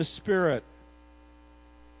caught up in the Spirit,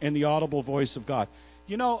 and the audible voice of God.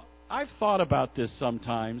 You know, I've thought about this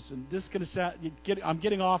sometimes, and this is going to sound, I'm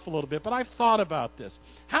getting off a little bit, but I've thought about this.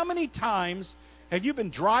 How many times have you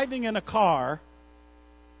been driving in a car,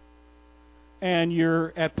 and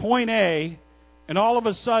you're at point A, and all of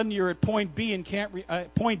a sudden you're at point B and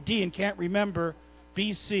point D and can't remember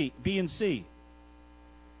B and C?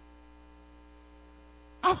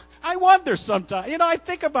 I wonder sometimes. You know, I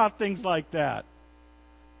think about things like that.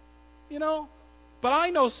 You know, but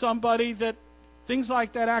I know somebody that things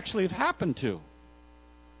like that actually have happened to.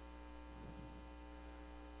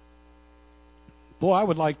 Boy, I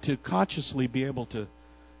would like to consciously be able to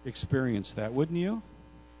experience that, wouldn't you?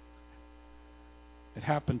 It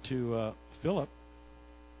happened to Philip.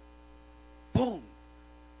 Boom!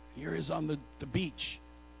 Here he is on the beach.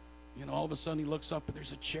 You know, all of a sudden he looks up and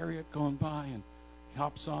there's a chariot going by, and he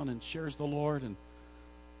hops on and shares the Lord, and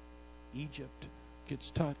Egypt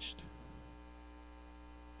gets touched.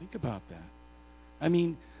 Think about that. I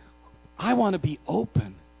mean, I want to be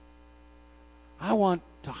open. I want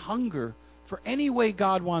to hunger for any way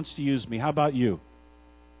God wants to use me. How about you?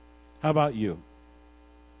 How about you?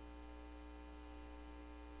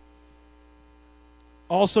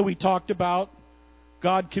 Also, we talked about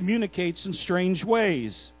God communicates in strange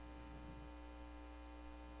ways.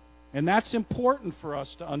 And that's important for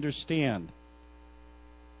us to understand.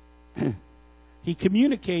 He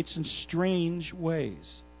communicates in strange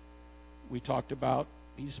ways. We talked about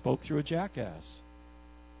he spoke through a jackass.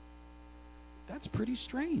 That's pretty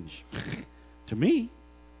strange to me,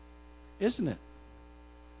 isn't it?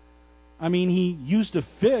 I mean, he used a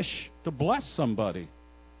fish to bless somebody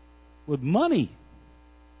with money.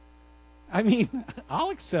 I mean,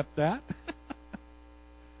 I'll accept that.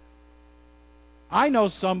 I know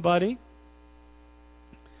somebody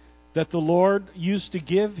that the Lord used to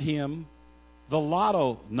give him the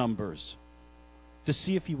lotto numbers to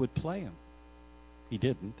see if he would play them. He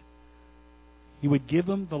didn't. He would give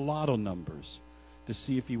him the lotto numbers to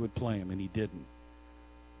see if he would play them, and he didn't.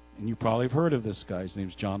 And you probably have heard of this guy. His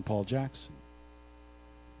name's John Paul Jackson.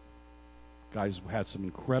 Guy's had some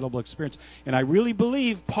incredible experience. And I really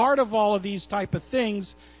believe part of all of these type of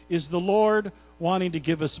things is the Lord wanting to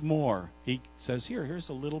give us more. He says, here's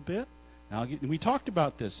a little bit. Now, we talked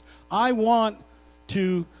about this. I want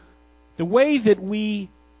to, the way that we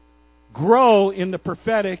grow in the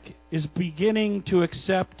prophetic is beginning to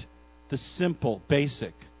accept the simple,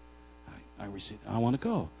 basic. I receive. I want to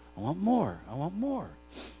go. I want more. I want more.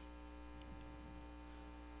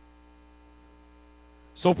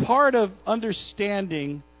 So part of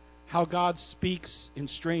understanding how God speaks in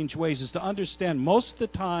strange ways is to understand most of the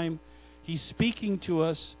time He's speaking to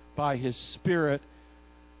us by His Spirit,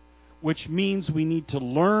 which means we need to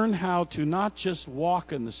learn how to not just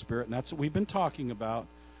walk in the Spirit, and that's what we've been talking about.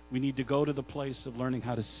 We need to go to the place of learning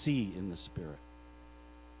how to see in the Spirit.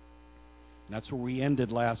 And that's where we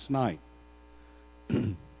ended last night.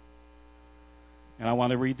 And I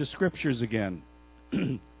want to read the Scriptures again.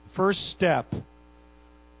 First step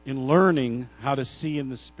in learning how to see in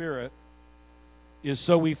the Spirit is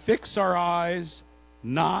so we fix our eyes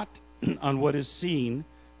not on what is seen,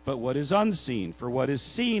 but what is unseen. For what is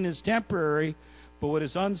seen is temporary, but what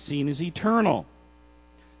is unseen is eternal.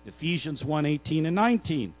 Ephesians 1:18 and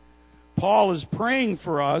 19. Paul is praying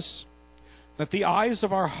for us that the eyes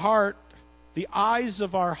of our heart,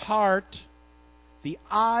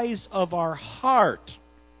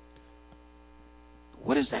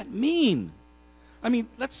 what does that mean? I mean,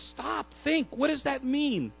 let's stop, think. What does that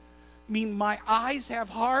mean? I mean, my eyes have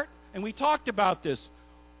heart? And we talked about this.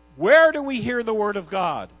 Where do we hear the Word of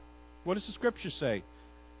God? What does the Scripture say?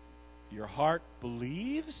 Your heart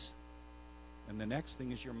believes, and the next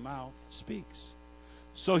thing is your mouth speaks.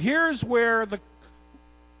 So here's where the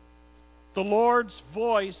Lord's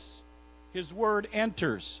voice, His Word,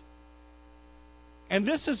 enters. And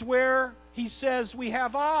this is where He says we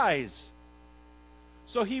have eyes.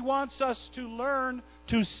 So He wants us to learn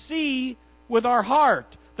to see with our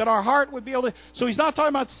heart, that our heart would be able to... So He's not talking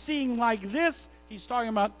about seeing like this. He's talking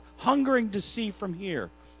about hungering to see from here.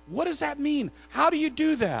 What does that mean? How do you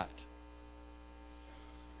do that?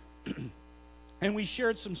 And we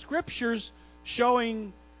shared some scriptures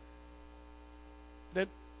showing that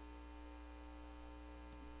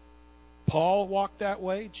Paul walked that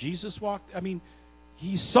way. Jesus walked...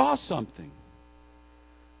 he saw something.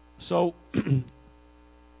 So,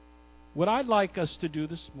 what I'd like us to do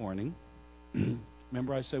this morning...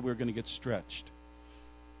 remember I said we were going to get stretched.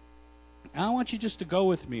 And I want you just to go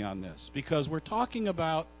with me on this, because we're talking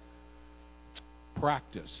about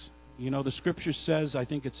practice. The Scripture says, I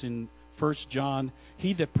think it's in 1 John,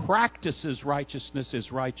 he that practices righteousness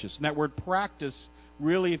is righteous. And that word practice,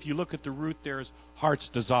 really, if you look at the root there, is heart's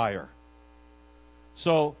desire.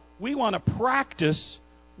 So we want to practice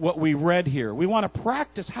what we read here. We want to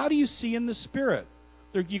practice. How do you see in the Spirit?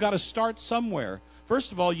 You got to start somewhere.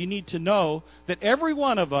 First of all, you need to know that every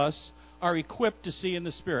one of us are equipped to see in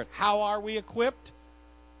the Spirit. How are we equipped?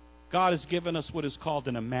 God has given us what is called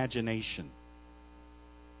an imagination.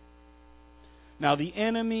 Now, the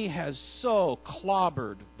enemy has so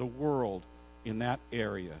clobbered the world in that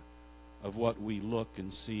area of what we look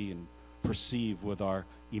and see and perceive with our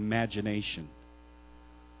imagination.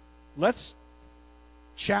 Let's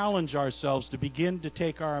challenge ourselves to begin to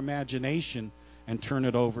take our imagination and turn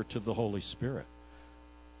it over to the Holy Spirit.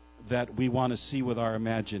 That we want to see with our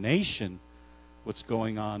imagination what's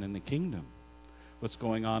going on in the kingdom, what's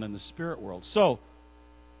going on in the spirit world. So,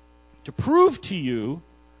 to prove to you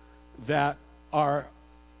that our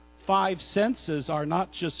five senses are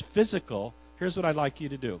not just physical, here's what I'd like you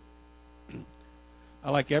to do.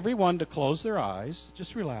 I'd like everyone to close their eyes.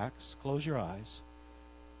 Just relax. Close your eyes.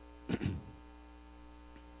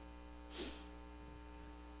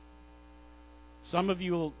 Some of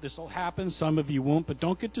you, this will happen, some of you won't, but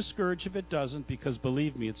don't get discouraged if it doesn't, because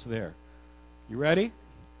believe me, it's there. You ready?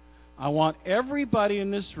 I want everybody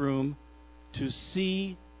in this room to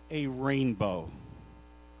see a rainbow.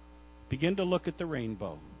 Begin to look at the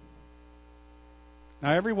rainbow.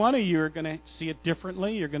 Now, every one of you are going to see it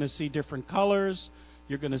differently. You're going to see different colors.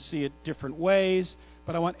 You're going to see it different ways.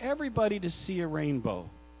 But I want everybody to see a rainbow.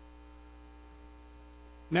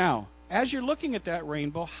 Now, as you're looking at that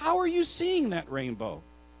rainbow, how are you seeing that rainbow?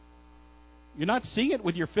 You're not seeing it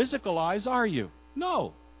with your physical eyes, are you?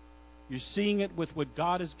 No. You're seeing it with what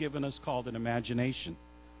God has given us called an imagination.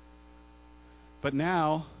 But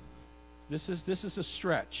now, this is a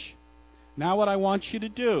stretch. Now what I want you to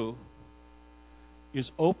do is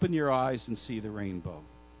open your eyes and see the rainbow.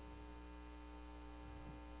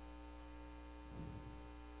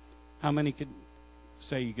 How many could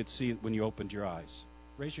say you could see it when you opened your eyes?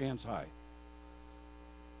 Raise your hands high.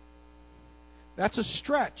 That's a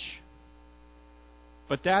stretch.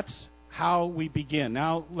 But that's how we begin.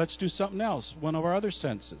 Now let's do something else. One of our other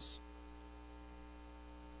senses.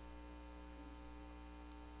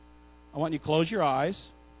 I want you to close your eyes.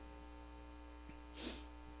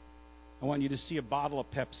 I want you to see a bottle of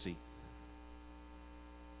Pepsi.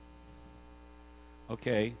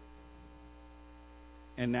 Okay.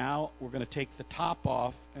 And now we're going to take the top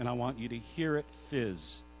off, and I want you to hear it fizz.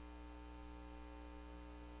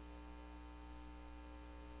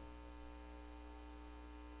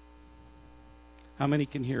 How many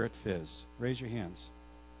can hear it fizz? Raise your hands.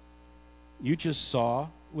 You just saw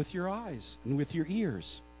with your eyes and with your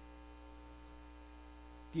ears.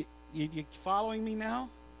 You following me now?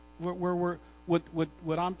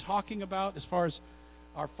 What I'm talking about as far as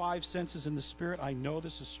our five senses in the Spirit, I know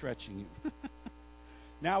this is stretching you.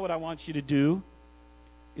 Now what I want you to do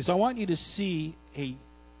is I want you to see a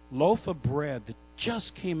loaf of bread that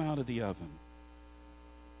just came out of the oven.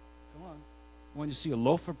 Come on. I want you to see a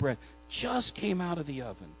loaf of bread just came out of the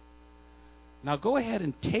oven. Now go ahead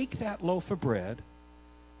and take that loaf of bread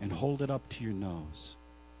and hold it up to your nose.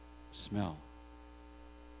 Smell.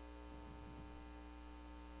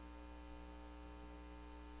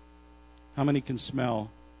 How many can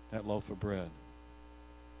smell that loaf of bread?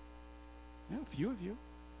 Yeah, a few of you.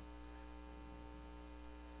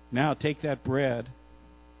 Now take that bread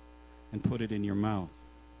and put it in your mouth.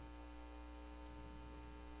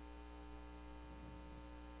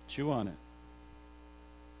 Chew on it.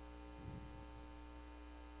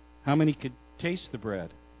 How many could taste the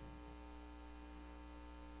bread?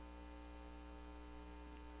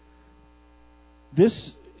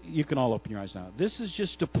 This, you can all open your eyes now. This is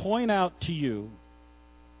just to point out to you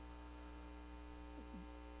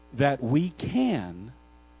that we can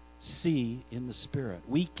see in the Spirit.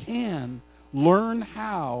 We can learn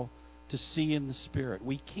how to see in the Spirit.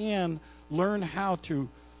 We can learn how to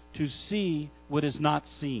see what is not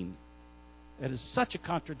seen. It is such a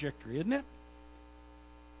contradictory, isn't it?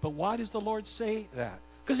 But why does the Lord say that?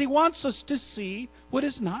 Because He wants us to see what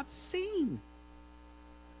is not seen.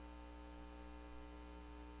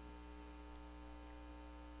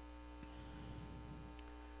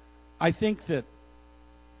 I think that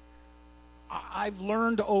I've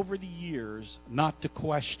learned over the years not to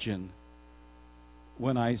question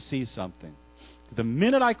when I see something. The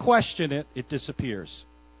minute I question it, it disappears,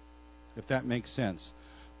 if that makes sense.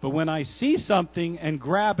 But when I see something and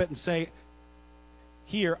grab it and say,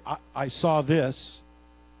 here, I saw this.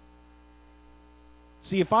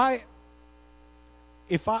 See, if I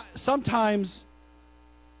sometimes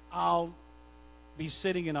I'll be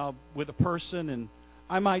sitting with a person and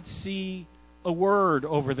I might see a word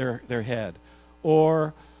over their head.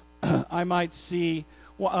 Or I might see,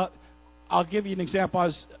 I'll give you an example. I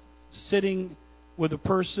was sitting with a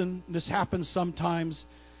person. This happens sometimes.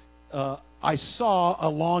 I saw a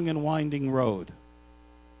long and winding road.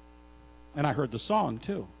 And I heard the song,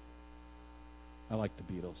 too. I like the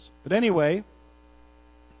Beatles. But anyway,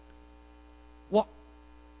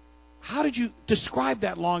 how did you describe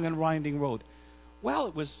that long and winding road? Well,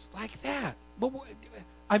 it was like that. But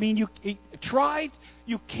I mean, you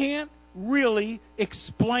can't really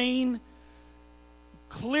explain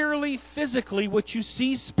clearly physically what you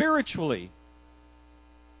see spiritually.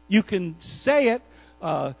 You can say it,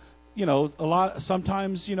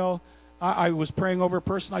 sometimes, I was praying over a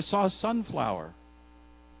person, I saw a sunflower.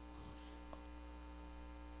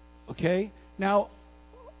 Okay? Now,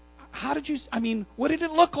 what did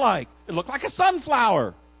it look like? It looked like a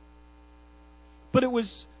sunflower. But it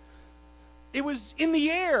was in the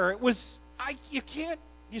air.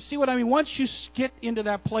 You see what I mean? Once you get into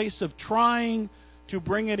that place of trying to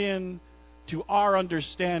bring it in to our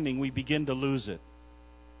understanding, we begin to lose it.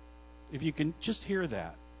 If you can just hear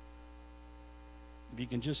that. If you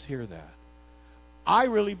can just hear that. I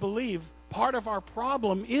really believe part of our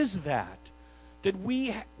problem is that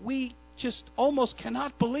we just almost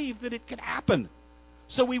cannot believe that it could happen.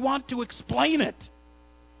 So we want to explain it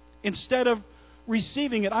instead of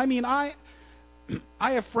receiving it. I mean, I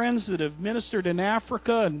have friends that have ministered in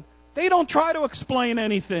Africa, and they don't try to explain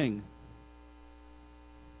anything.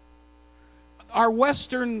 Our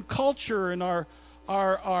Western culture and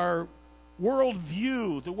our world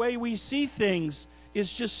view, the way we see things,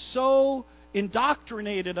 is just so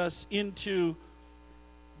indoctrinated us into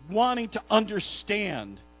wanting to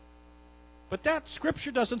understand. But that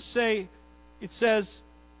Scripture doesn't say, it says,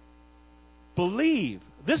 believe.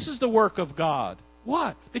 This is the work of God.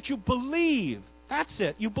 What? That you believe. That's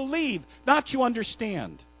it. You believe, not you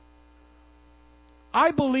understand.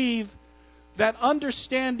 I believe that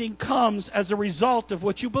understanding comes as a result of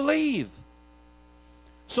what you believe.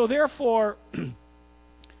 So therefore,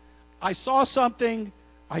 I saw something,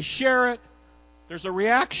 I share it, there's a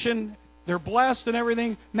reaction, they're blessed and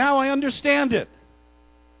everything. Now I understand it.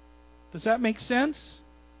 Does that make sense?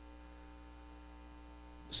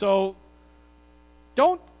 So,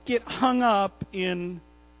 don't get hung up in,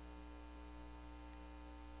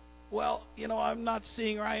 I'm not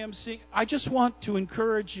seeing or I am seeing. I just want to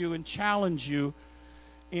encourage you and challenge you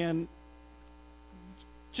and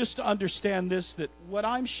just to understand this, that what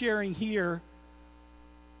I'm sharing here,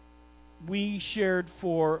 we shared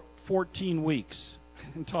for 14 weeks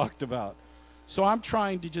and talked about. So I'm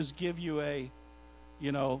trying to just give you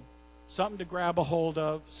something to grab a hold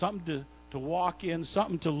of, something to walk in,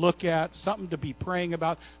 something to look at, something to be praying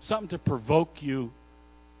about, something to provoke you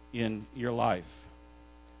in your life.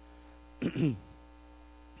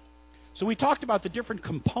 So we talked about the different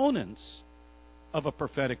components of a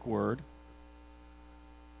prophetic word.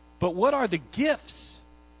 But what are the gifts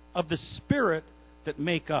of the Spirit that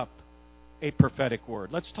make up a prophetic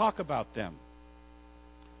word? Let's talk about them.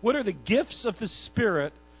 What are the gifts of the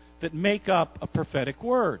Spirit that make up a prophetic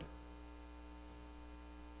word?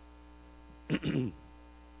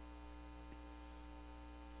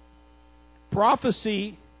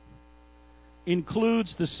 Prophecy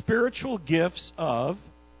includes the spiritual gifts of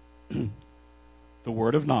the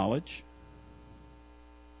word of knowledge,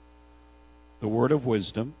 the word of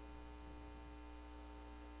wisdom,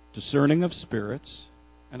 discerning of spirits,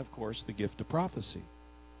 and of course the gift of prophecy.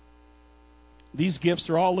 These gifts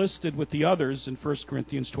are all listed with the others in 1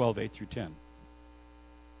 Corinthians 12, 8 through 10.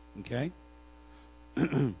 Okay?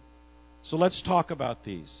 So let's talk about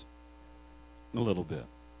these. a little bit.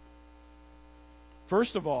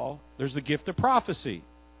 First of all, there's the gift of prophecy.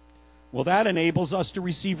 Well, that enables us to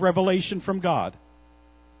receive revelation from God.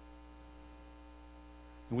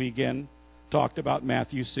 We again talked about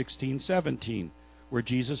Matthew 16:17, where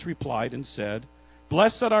Jesus replied and said,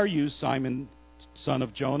 "Blessed are you, Simon, son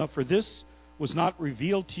of Jonah, for this was not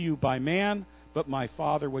revealed to you by man, but my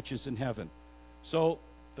Father which is in heaven." So,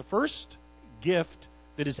 the first gift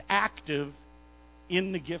that is active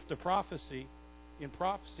in the gift of prophecy,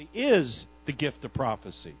 is the gift of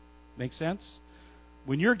prophecy. Make sense?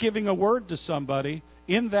 When you're giving a word to somebody,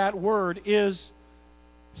 in that word is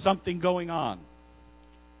something going on.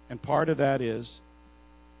 And part of that is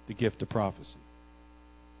the gift of prophecy.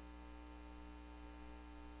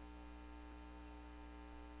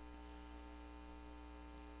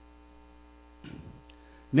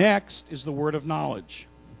 Next is the word of knowledge.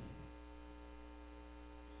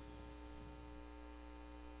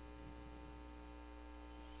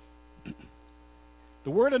 The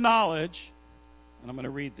word of knowledge, and I'm going to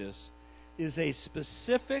read this, is a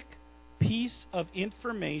specific piece of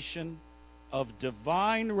information of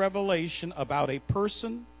divine revelation about a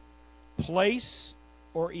person, place,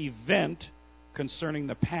 or event concerning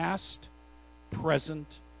the past, present,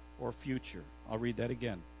 or future. I'll read that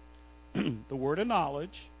again. The word of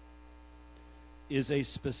knowledge is a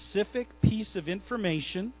specific piece of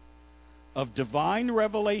information of divine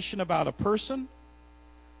revelation about a person,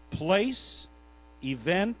 place,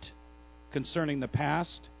 event concerning the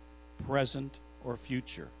past, present, or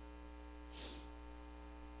future.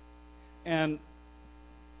 And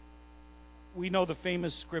we know the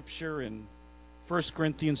famous scripture in 1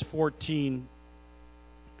 Corinthians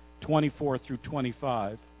 14:24 through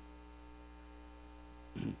 25.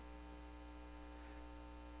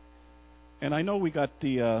 And I know we got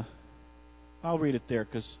the, I'll read it there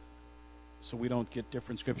so we don't get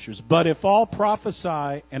different scriptures. "But if all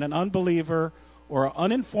prophesy and an unbeliever or an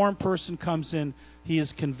uninformed person comes in, he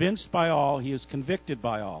is convinced by all, he is convicted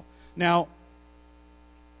by all." Now,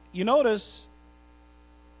 you notice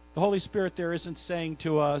the Holy Spirit there isn't saying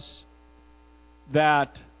to us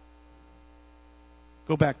that,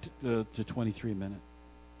 go back to 23 a minute,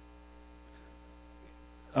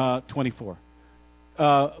 24.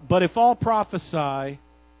 But if all prophesy,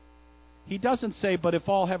 he doesn't say, but if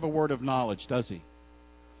all have a word of knowledge, does he?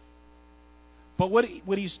 But what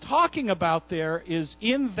he's talking about there is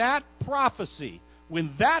in that prophecy,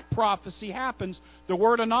 when that prophecy happens, the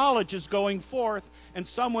word of knowledge is going forth, and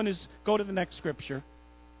someone is, go to the next scripture,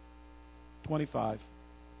 25.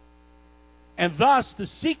 "And thus the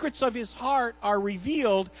secrets of his heart are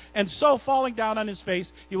revealed, and so falling down on his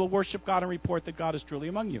face, he will worship God and report that God is truly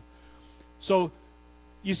among you." So,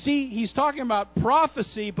 you see, he's talking about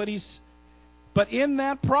prophecy, but in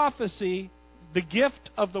that prophecy, the gift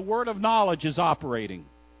of the word of knowledge is operating.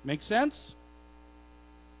 Make sense?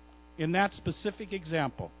 In that specific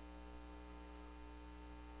example.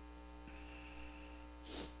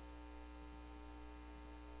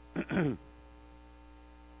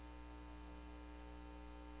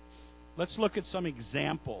 Let's look at some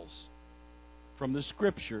examples from the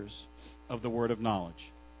scriptures of the word of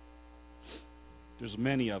knowledge. There's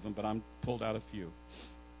many of them, but I'm pulled out a few.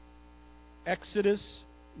 Exodus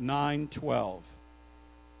 9:12.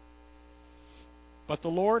 "But the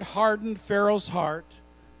Lord hardened Pharaoh's heart,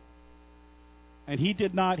 and he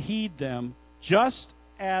did not heed them, just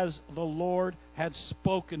as the Lord had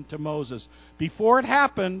spoken to Moses." Before it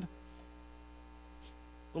happened,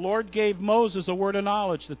 the Lord gave Moses a word of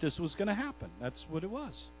knowledge that this was going to happen. That's what it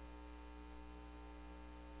was.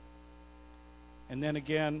 And then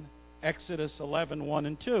again, Exodus 11:1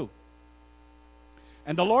 and 2.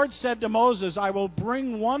 "And the Lord said to Moses, I will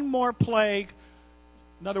bring one more plague."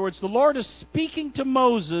 In other words, the Lord is speaking to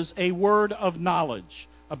Moses a word of knowledge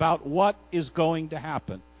about what is going to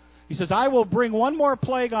happen. He says, "I will bring one more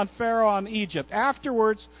plague on Pharaoh on Egypt.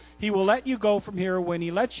 Afterwards, he will let you go from here. When he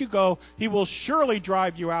lets you go, he will surely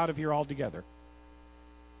drive you out of here altogether."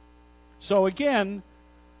 So again,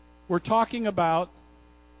 we're talking about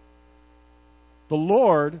the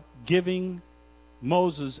Lord giving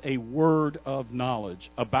Moses a word of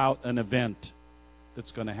knowledge about an event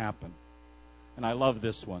that's going to happen. And I love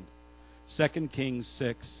this one. 2 Kings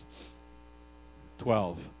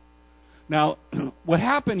 6:12. Now, what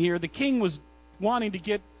happened here, the king was wanting to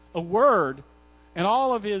get a word, and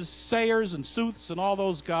all of his sayers and sooths and all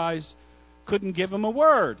those guys couldn't give him a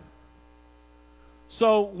word.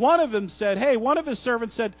 So one of them said, one of his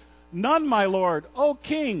servants said, "None, my lord, O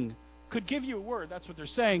king, could give you a word." That's what they're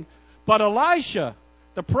saying. "But Elisha,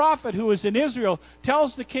 the prophet who is in Israel,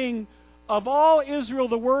 tells the king, of all Israel,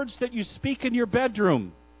 the words that you speak in your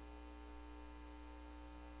bedroom."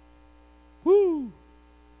 Woo!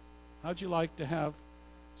 How'd you like to have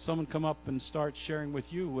someone come up and start sharing with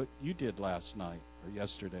you what you did last night or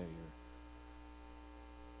yesterday?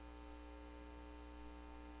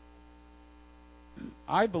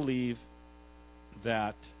 I believe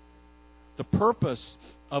that the purpose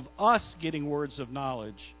of us getting words of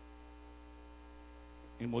knowledge,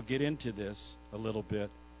 and we'll get into this a little bit,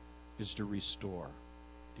 is to restore.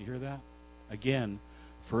 Do you hear that? Again,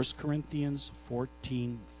 1 Corinthians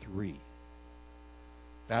 14:3.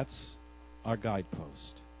 That's our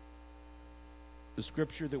guidepost. The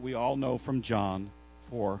scripture that we all know from John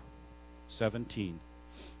 4:17.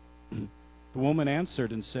 The woman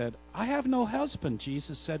answered and said, I have no husband.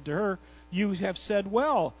 Jesus said to her, you have said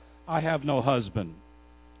well, I have no husband.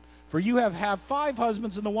 For you have had 5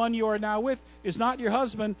 husbands, and the one you are now with is not your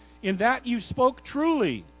husband. In that you spoke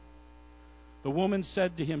truly. The woman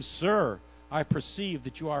said to him, Sir, I perceive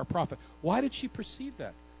that you are a prophet. Why did she perceive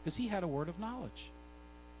that? Because he had a word of knowledge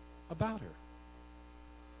about her.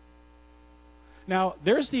 Now,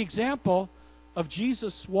 there's the example of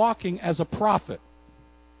Jesus walking as a prophet.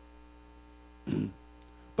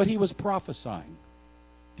 But he was prophesying.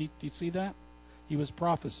 Do you see that? He was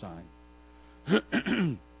prophesying.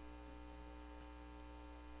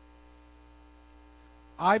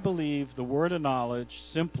 I believe the word of knowledge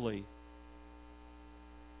simply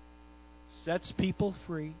sets people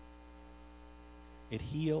free. It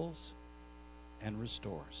heals and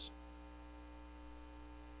restores.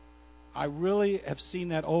 I really have seen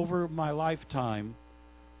that over my lifetime,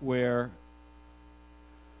 where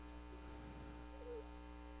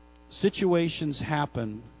situations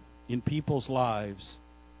happen in people's lives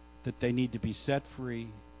that they need to be set free,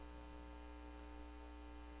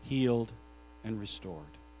 healed, and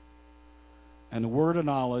restored. And the word of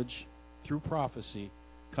knowledge through prophecy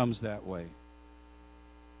comes that way.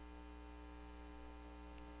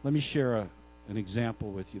 Let me share an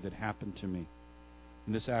example with you that happened to me.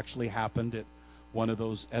 And this actually happened at one of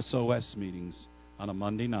those SOS meetings on a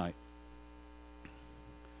Monday night.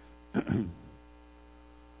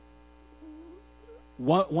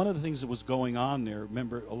 One of the things that was going on there,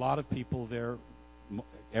 remember, a lot of people there,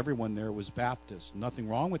 everyone there was Baptist. Nothing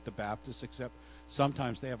wrong with the Baptists, except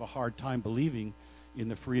sometimes they have a hard time believing in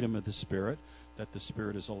the freedom of the Spirit, that the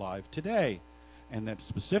Spirit is alive today, and that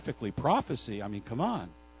specifically prophecy. I mean, come on.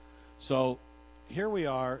 So here we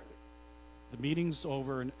are. The meeting's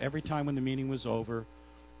over, and every time when the meeting was over,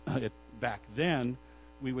 back then,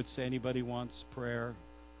 we would say, anybody wants prayer,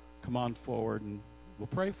 come on forward, and we'll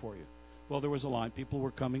pray for you. Well, there was a line. People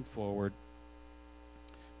were coming forward,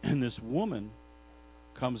 and this woman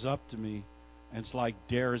comes up to me and it's like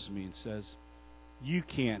dares me and says, you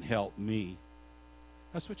can't help me.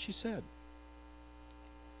 That's what she said.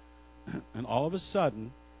 And all of a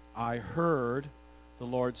sudden, I heard the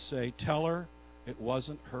Lord say, tell her it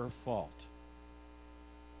wasn't her fault.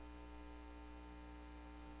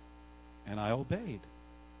 And I obeyed.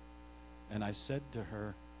 And I said to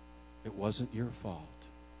her, it wasn't your fault.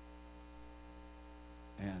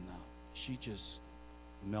 And she just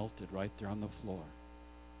melted right there on the floor.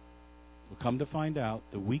 Well, come to find out,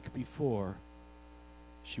 the week before,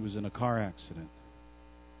 she was in a car accident,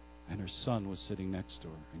 and her son was sitting next to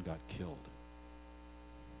her and got killed.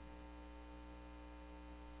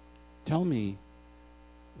 Tell me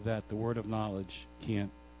that the word of knowledge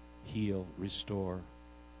can't heal, restore,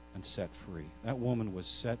 and set free. That woman was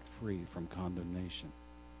set free from condemnation.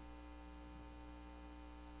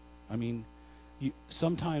 I mean,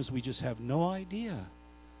 sometimes we just have no idea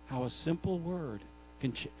how a simple word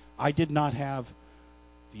can change. I did not have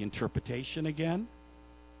the interpretation again.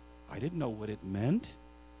 I didn't know what it meant.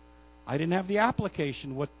 I didn't have the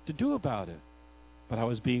application, what to do about it. But I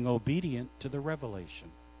was being obedient to the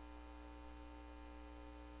revelation.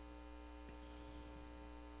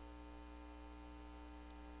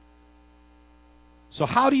 So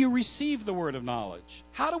how do you receive the word of knowledge?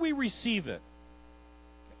 How do we receive it?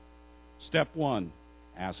 Step 1,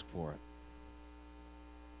 ask for it.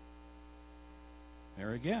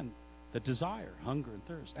 There again, the desire, hunger and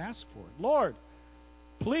thirst. Ask for it. Lord,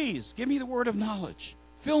 please give me the word of knowledge.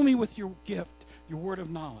 Fill me with your gift, your word of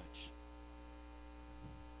knowledge.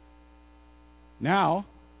 Now,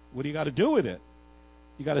 what do you got to do with it?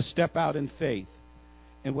 You got to step out in faith.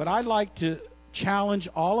 And what I'd like to challenge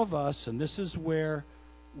all of us, and this is where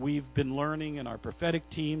we've been learning in our prophetic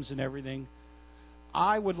teams and everything,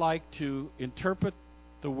 I would like to interpret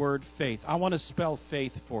the word faith. I want to spell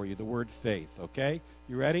faith for you, the word faith, okay?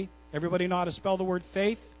 You ready? Everybody know how to spell the word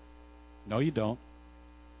faith? No, you don't.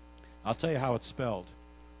 I'll tell you how it's spelled.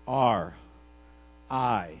 R-I-S-K.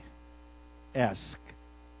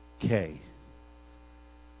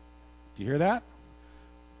 Do you hear that?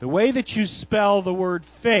 The way that you spell the word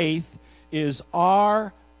faith is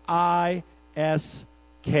R-I-S-K.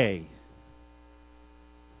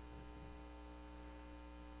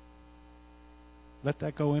 Let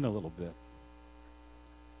that go in a little bit.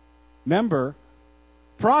 Remember,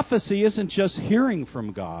 prophecy isn't just hearing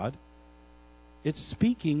from God. It's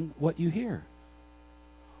speaking what you hear.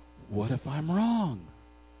 What if I'm wrong?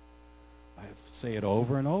 I say it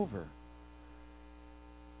over and over.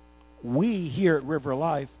 We here at River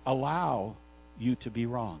Life allow you to be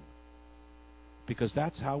wrong. Because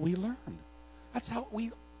that's how we learn. That's how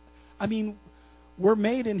we're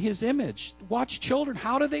made in His image. Watch children.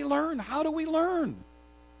 How do they learn? How do we learn?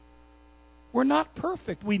 We're not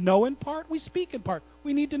perfect. We know in part. We speak in part.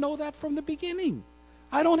 We need to know that from the beginning.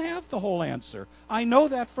 I don't have the whole answer. I know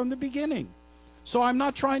that from the beginning. So I'm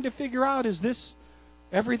not trying to figure out, is this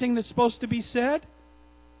everything that's supposed to be said?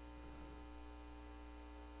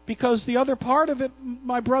 Because the other part of it,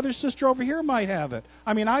 my brother, sister over here might have it.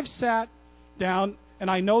 I've sat down,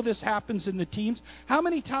 and I know this happens in the teams. How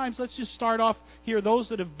many times, let's just start off here, those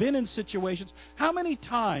that have been in situations, how many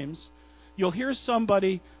times you'll hear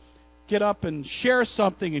somebody get up and share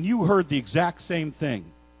something and you heard the exact same thing?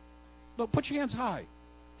 Look, put your hands high.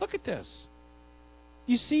 Look at this.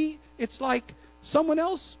 You see, it's like someone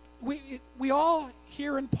else, we all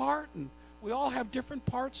hear in part, and we all have different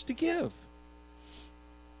parts to give.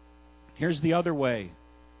 Here's the other way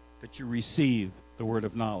that you receive the word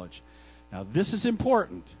of knowledge. Now, this is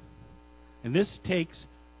important, and this takes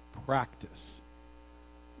practice.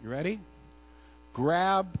 You ready?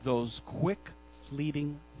 Grab those quick,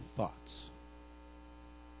 fleeting thoughts.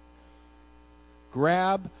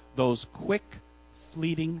 Grab those quick,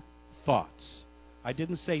 fleeting thoughts. I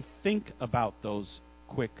didn't say think about those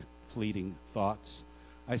quick, fleeting thoughts.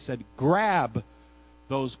 I said grab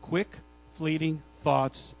those quick, fleeting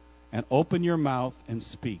thoughts and open your mouth and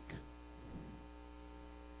speak.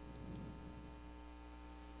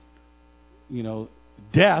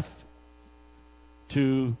 Death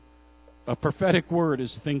to a prophetic word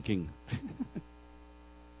is thinking.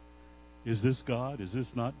 Is this God? Is this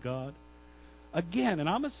not God? Again, and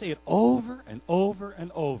I'm going to say it over and over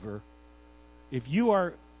and over. If you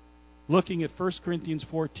are looking at 1 Corinthians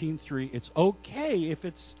 14:3, it's okay if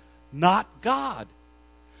it's not God.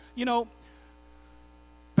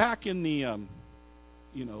 Back in the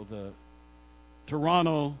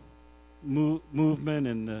Toronto movement,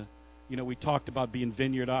 and we talked about being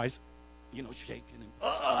vineyardized, shaking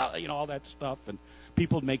and all that stuff, and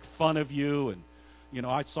people make fun of you, and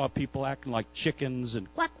I saw people acting like chickens and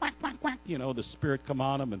quack quack quack quack. The Spirit come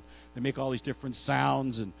on them, and they make all these different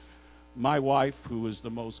sounds. And my wife, who was the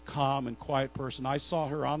most calm and quiet person, I saw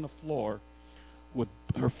her on the floor with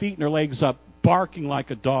her feet and her legs up, barking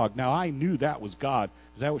like a dog. Now, I knew that was God,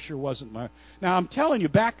 because that sure wasn't my... Now, I'm telling you,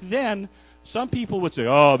 back then, some people would say,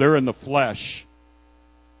 oh, they're in the flesh.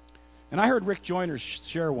 And I heard Rick Joyner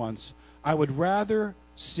share once, I would rather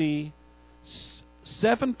see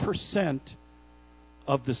 7%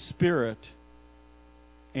 of the Spirit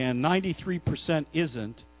and 93%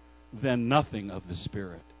 isn't than nothing of the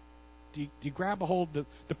Spirit. Do you grab a hold of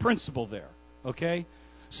the principle there? Okay?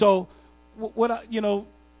 So,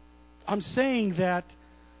 I'm saying that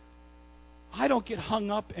I don't get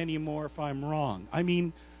hung up anymore if I'm wrong.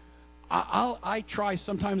 I try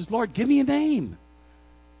sometimes, Lord, give me a name.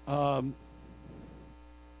 Don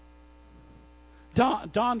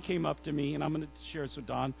came up to me, and I'm going to share this with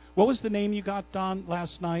Don. What was the name you got, Don,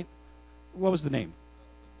 last night? What was the name?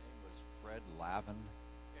 The name was Fred Lavin.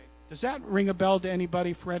 Okay. Does that ring a bell to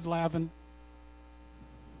anybody, Fred Lavin?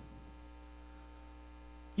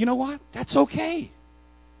 You know what? That's okay.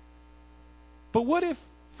 But what if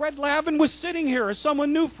Fred Lavin was sitting here, or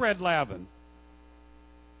someone knew Fred Lavin?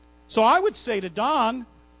 So I would say to Don,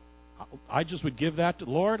 I just would give that to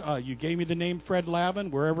Lord. You gave me the name Fred Lavin.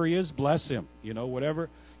 Wherever he is, bless him. Whatever.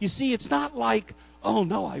 You see, it's not like, oh,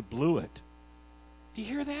 no, I blew it. Do you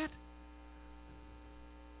hear that?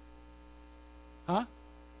 Huh?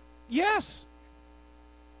 Yes.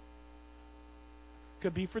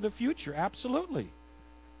 Could be for the future. Absolutely.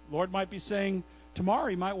 Lord might be saying, tomorrow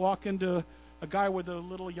he might walk into a guy with a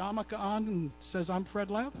little yarmulke on and says, I'm Fred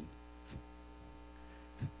Lavin.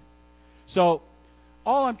 So,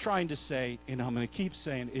 all I'm trying to say, and I'm going to keep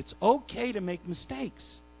saying, it's okay to make mistakes.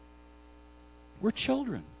 We're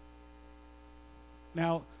children.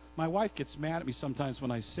 Now, my wife gets mad at me sometimes when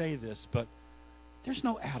I say this, but there's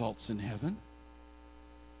no adults in heaven.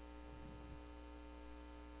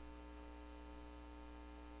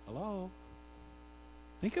 Hello?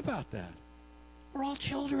 Think about that. We're all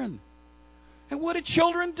children. And what do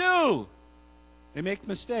children do? They make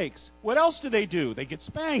mistakes. What else do? They get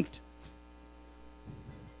spanked.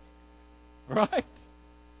 Right?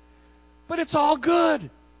 But it's all good.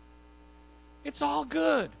 It's all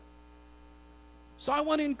good. So I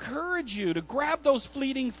want to encourage you to grab those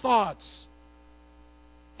fleeting thoughts.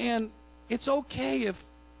 And it's okay if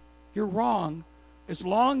you're wrong, as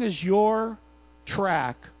long as your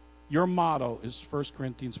track, your motto is 1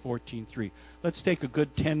 Corinthians 14:3. Let's take a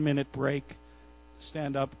good 10-minute break.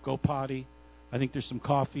 Stand up, go potty. I think there's some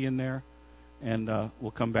coffee in there. And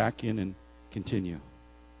we'll come back in and continue.